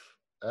of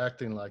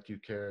acting like you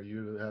care.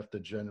 You have to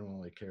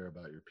genuinely care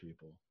about your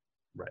people.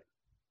 Right.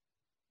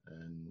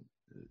 And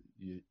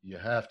you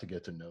have to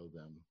get to know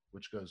them,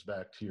 which goes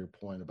back to your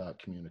point about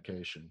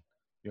communication.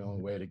 The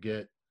only way to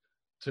get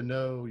to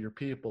know your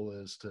people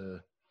is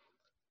to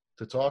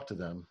talk to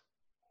them,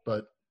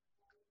 but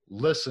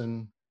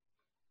listen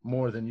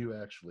more than you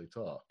actually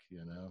talk,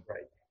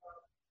 Right.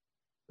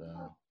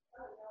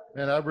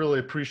 And I really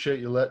appreciate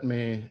you letting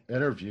me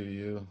interview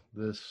you.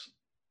 This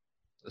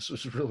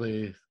was a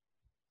really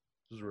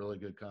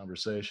good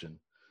conversation.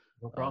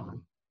 No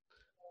problem.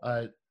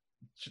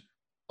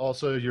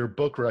 Also, your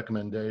book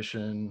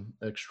recommendation,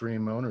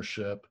 Extreme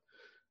Ownership,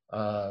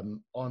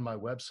 on my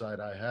website,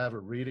 I have a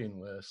reading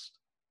list.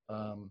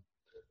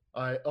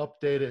 I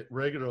update it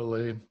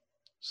regularly,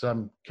 so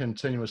I'm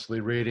continuously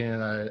reading,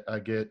 and I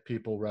get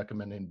people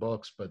recommending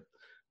books, but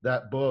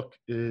that book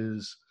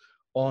is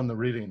on the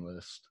reading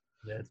list.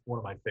 Yeah, it's one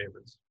of my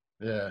favorites.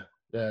 Yeah.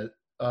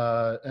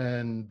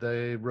 And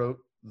they wrote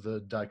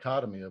The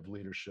Dichotomy of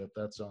Leadership.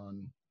 That's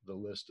on the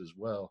list as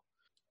well.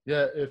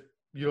 Yeah, if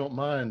you don't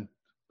mind,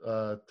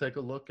 take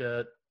a look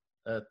at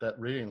that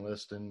reading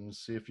list and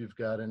see if you've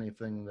got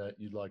anything that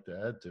you'd like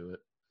to add to it.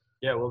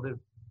 Yeah, we'll do.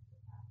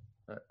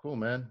 All right, cool,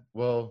 man.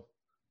 Well,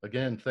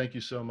 again, thank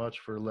you so much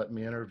for letting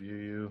me interview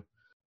you.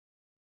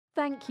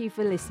 Thank you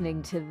for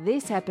listening to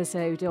this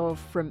episode of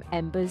From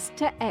Embers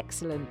to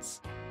Excellence.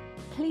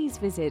 Please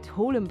visit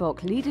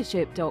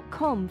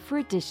hallenbachleadership.com for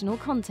additional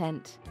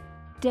content.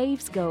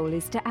 Dave's goal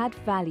is to add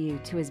value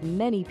to as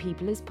many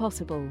people as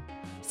possible.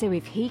 So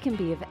if he can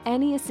be of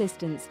any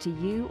assistance to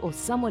you or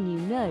someone you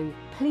know,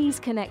 please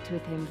connect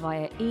with him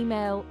via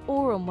email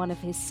or on one of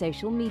his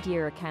social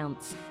media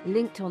accounts,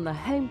 linked on the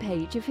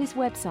homepage of his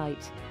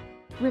website.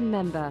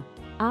 Remember,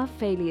 our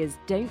failures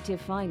don't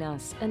define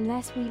us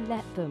unless we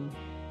let them.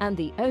 And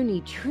the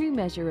only true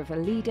measure of a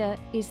leader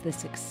is the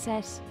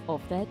success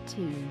of their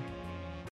team.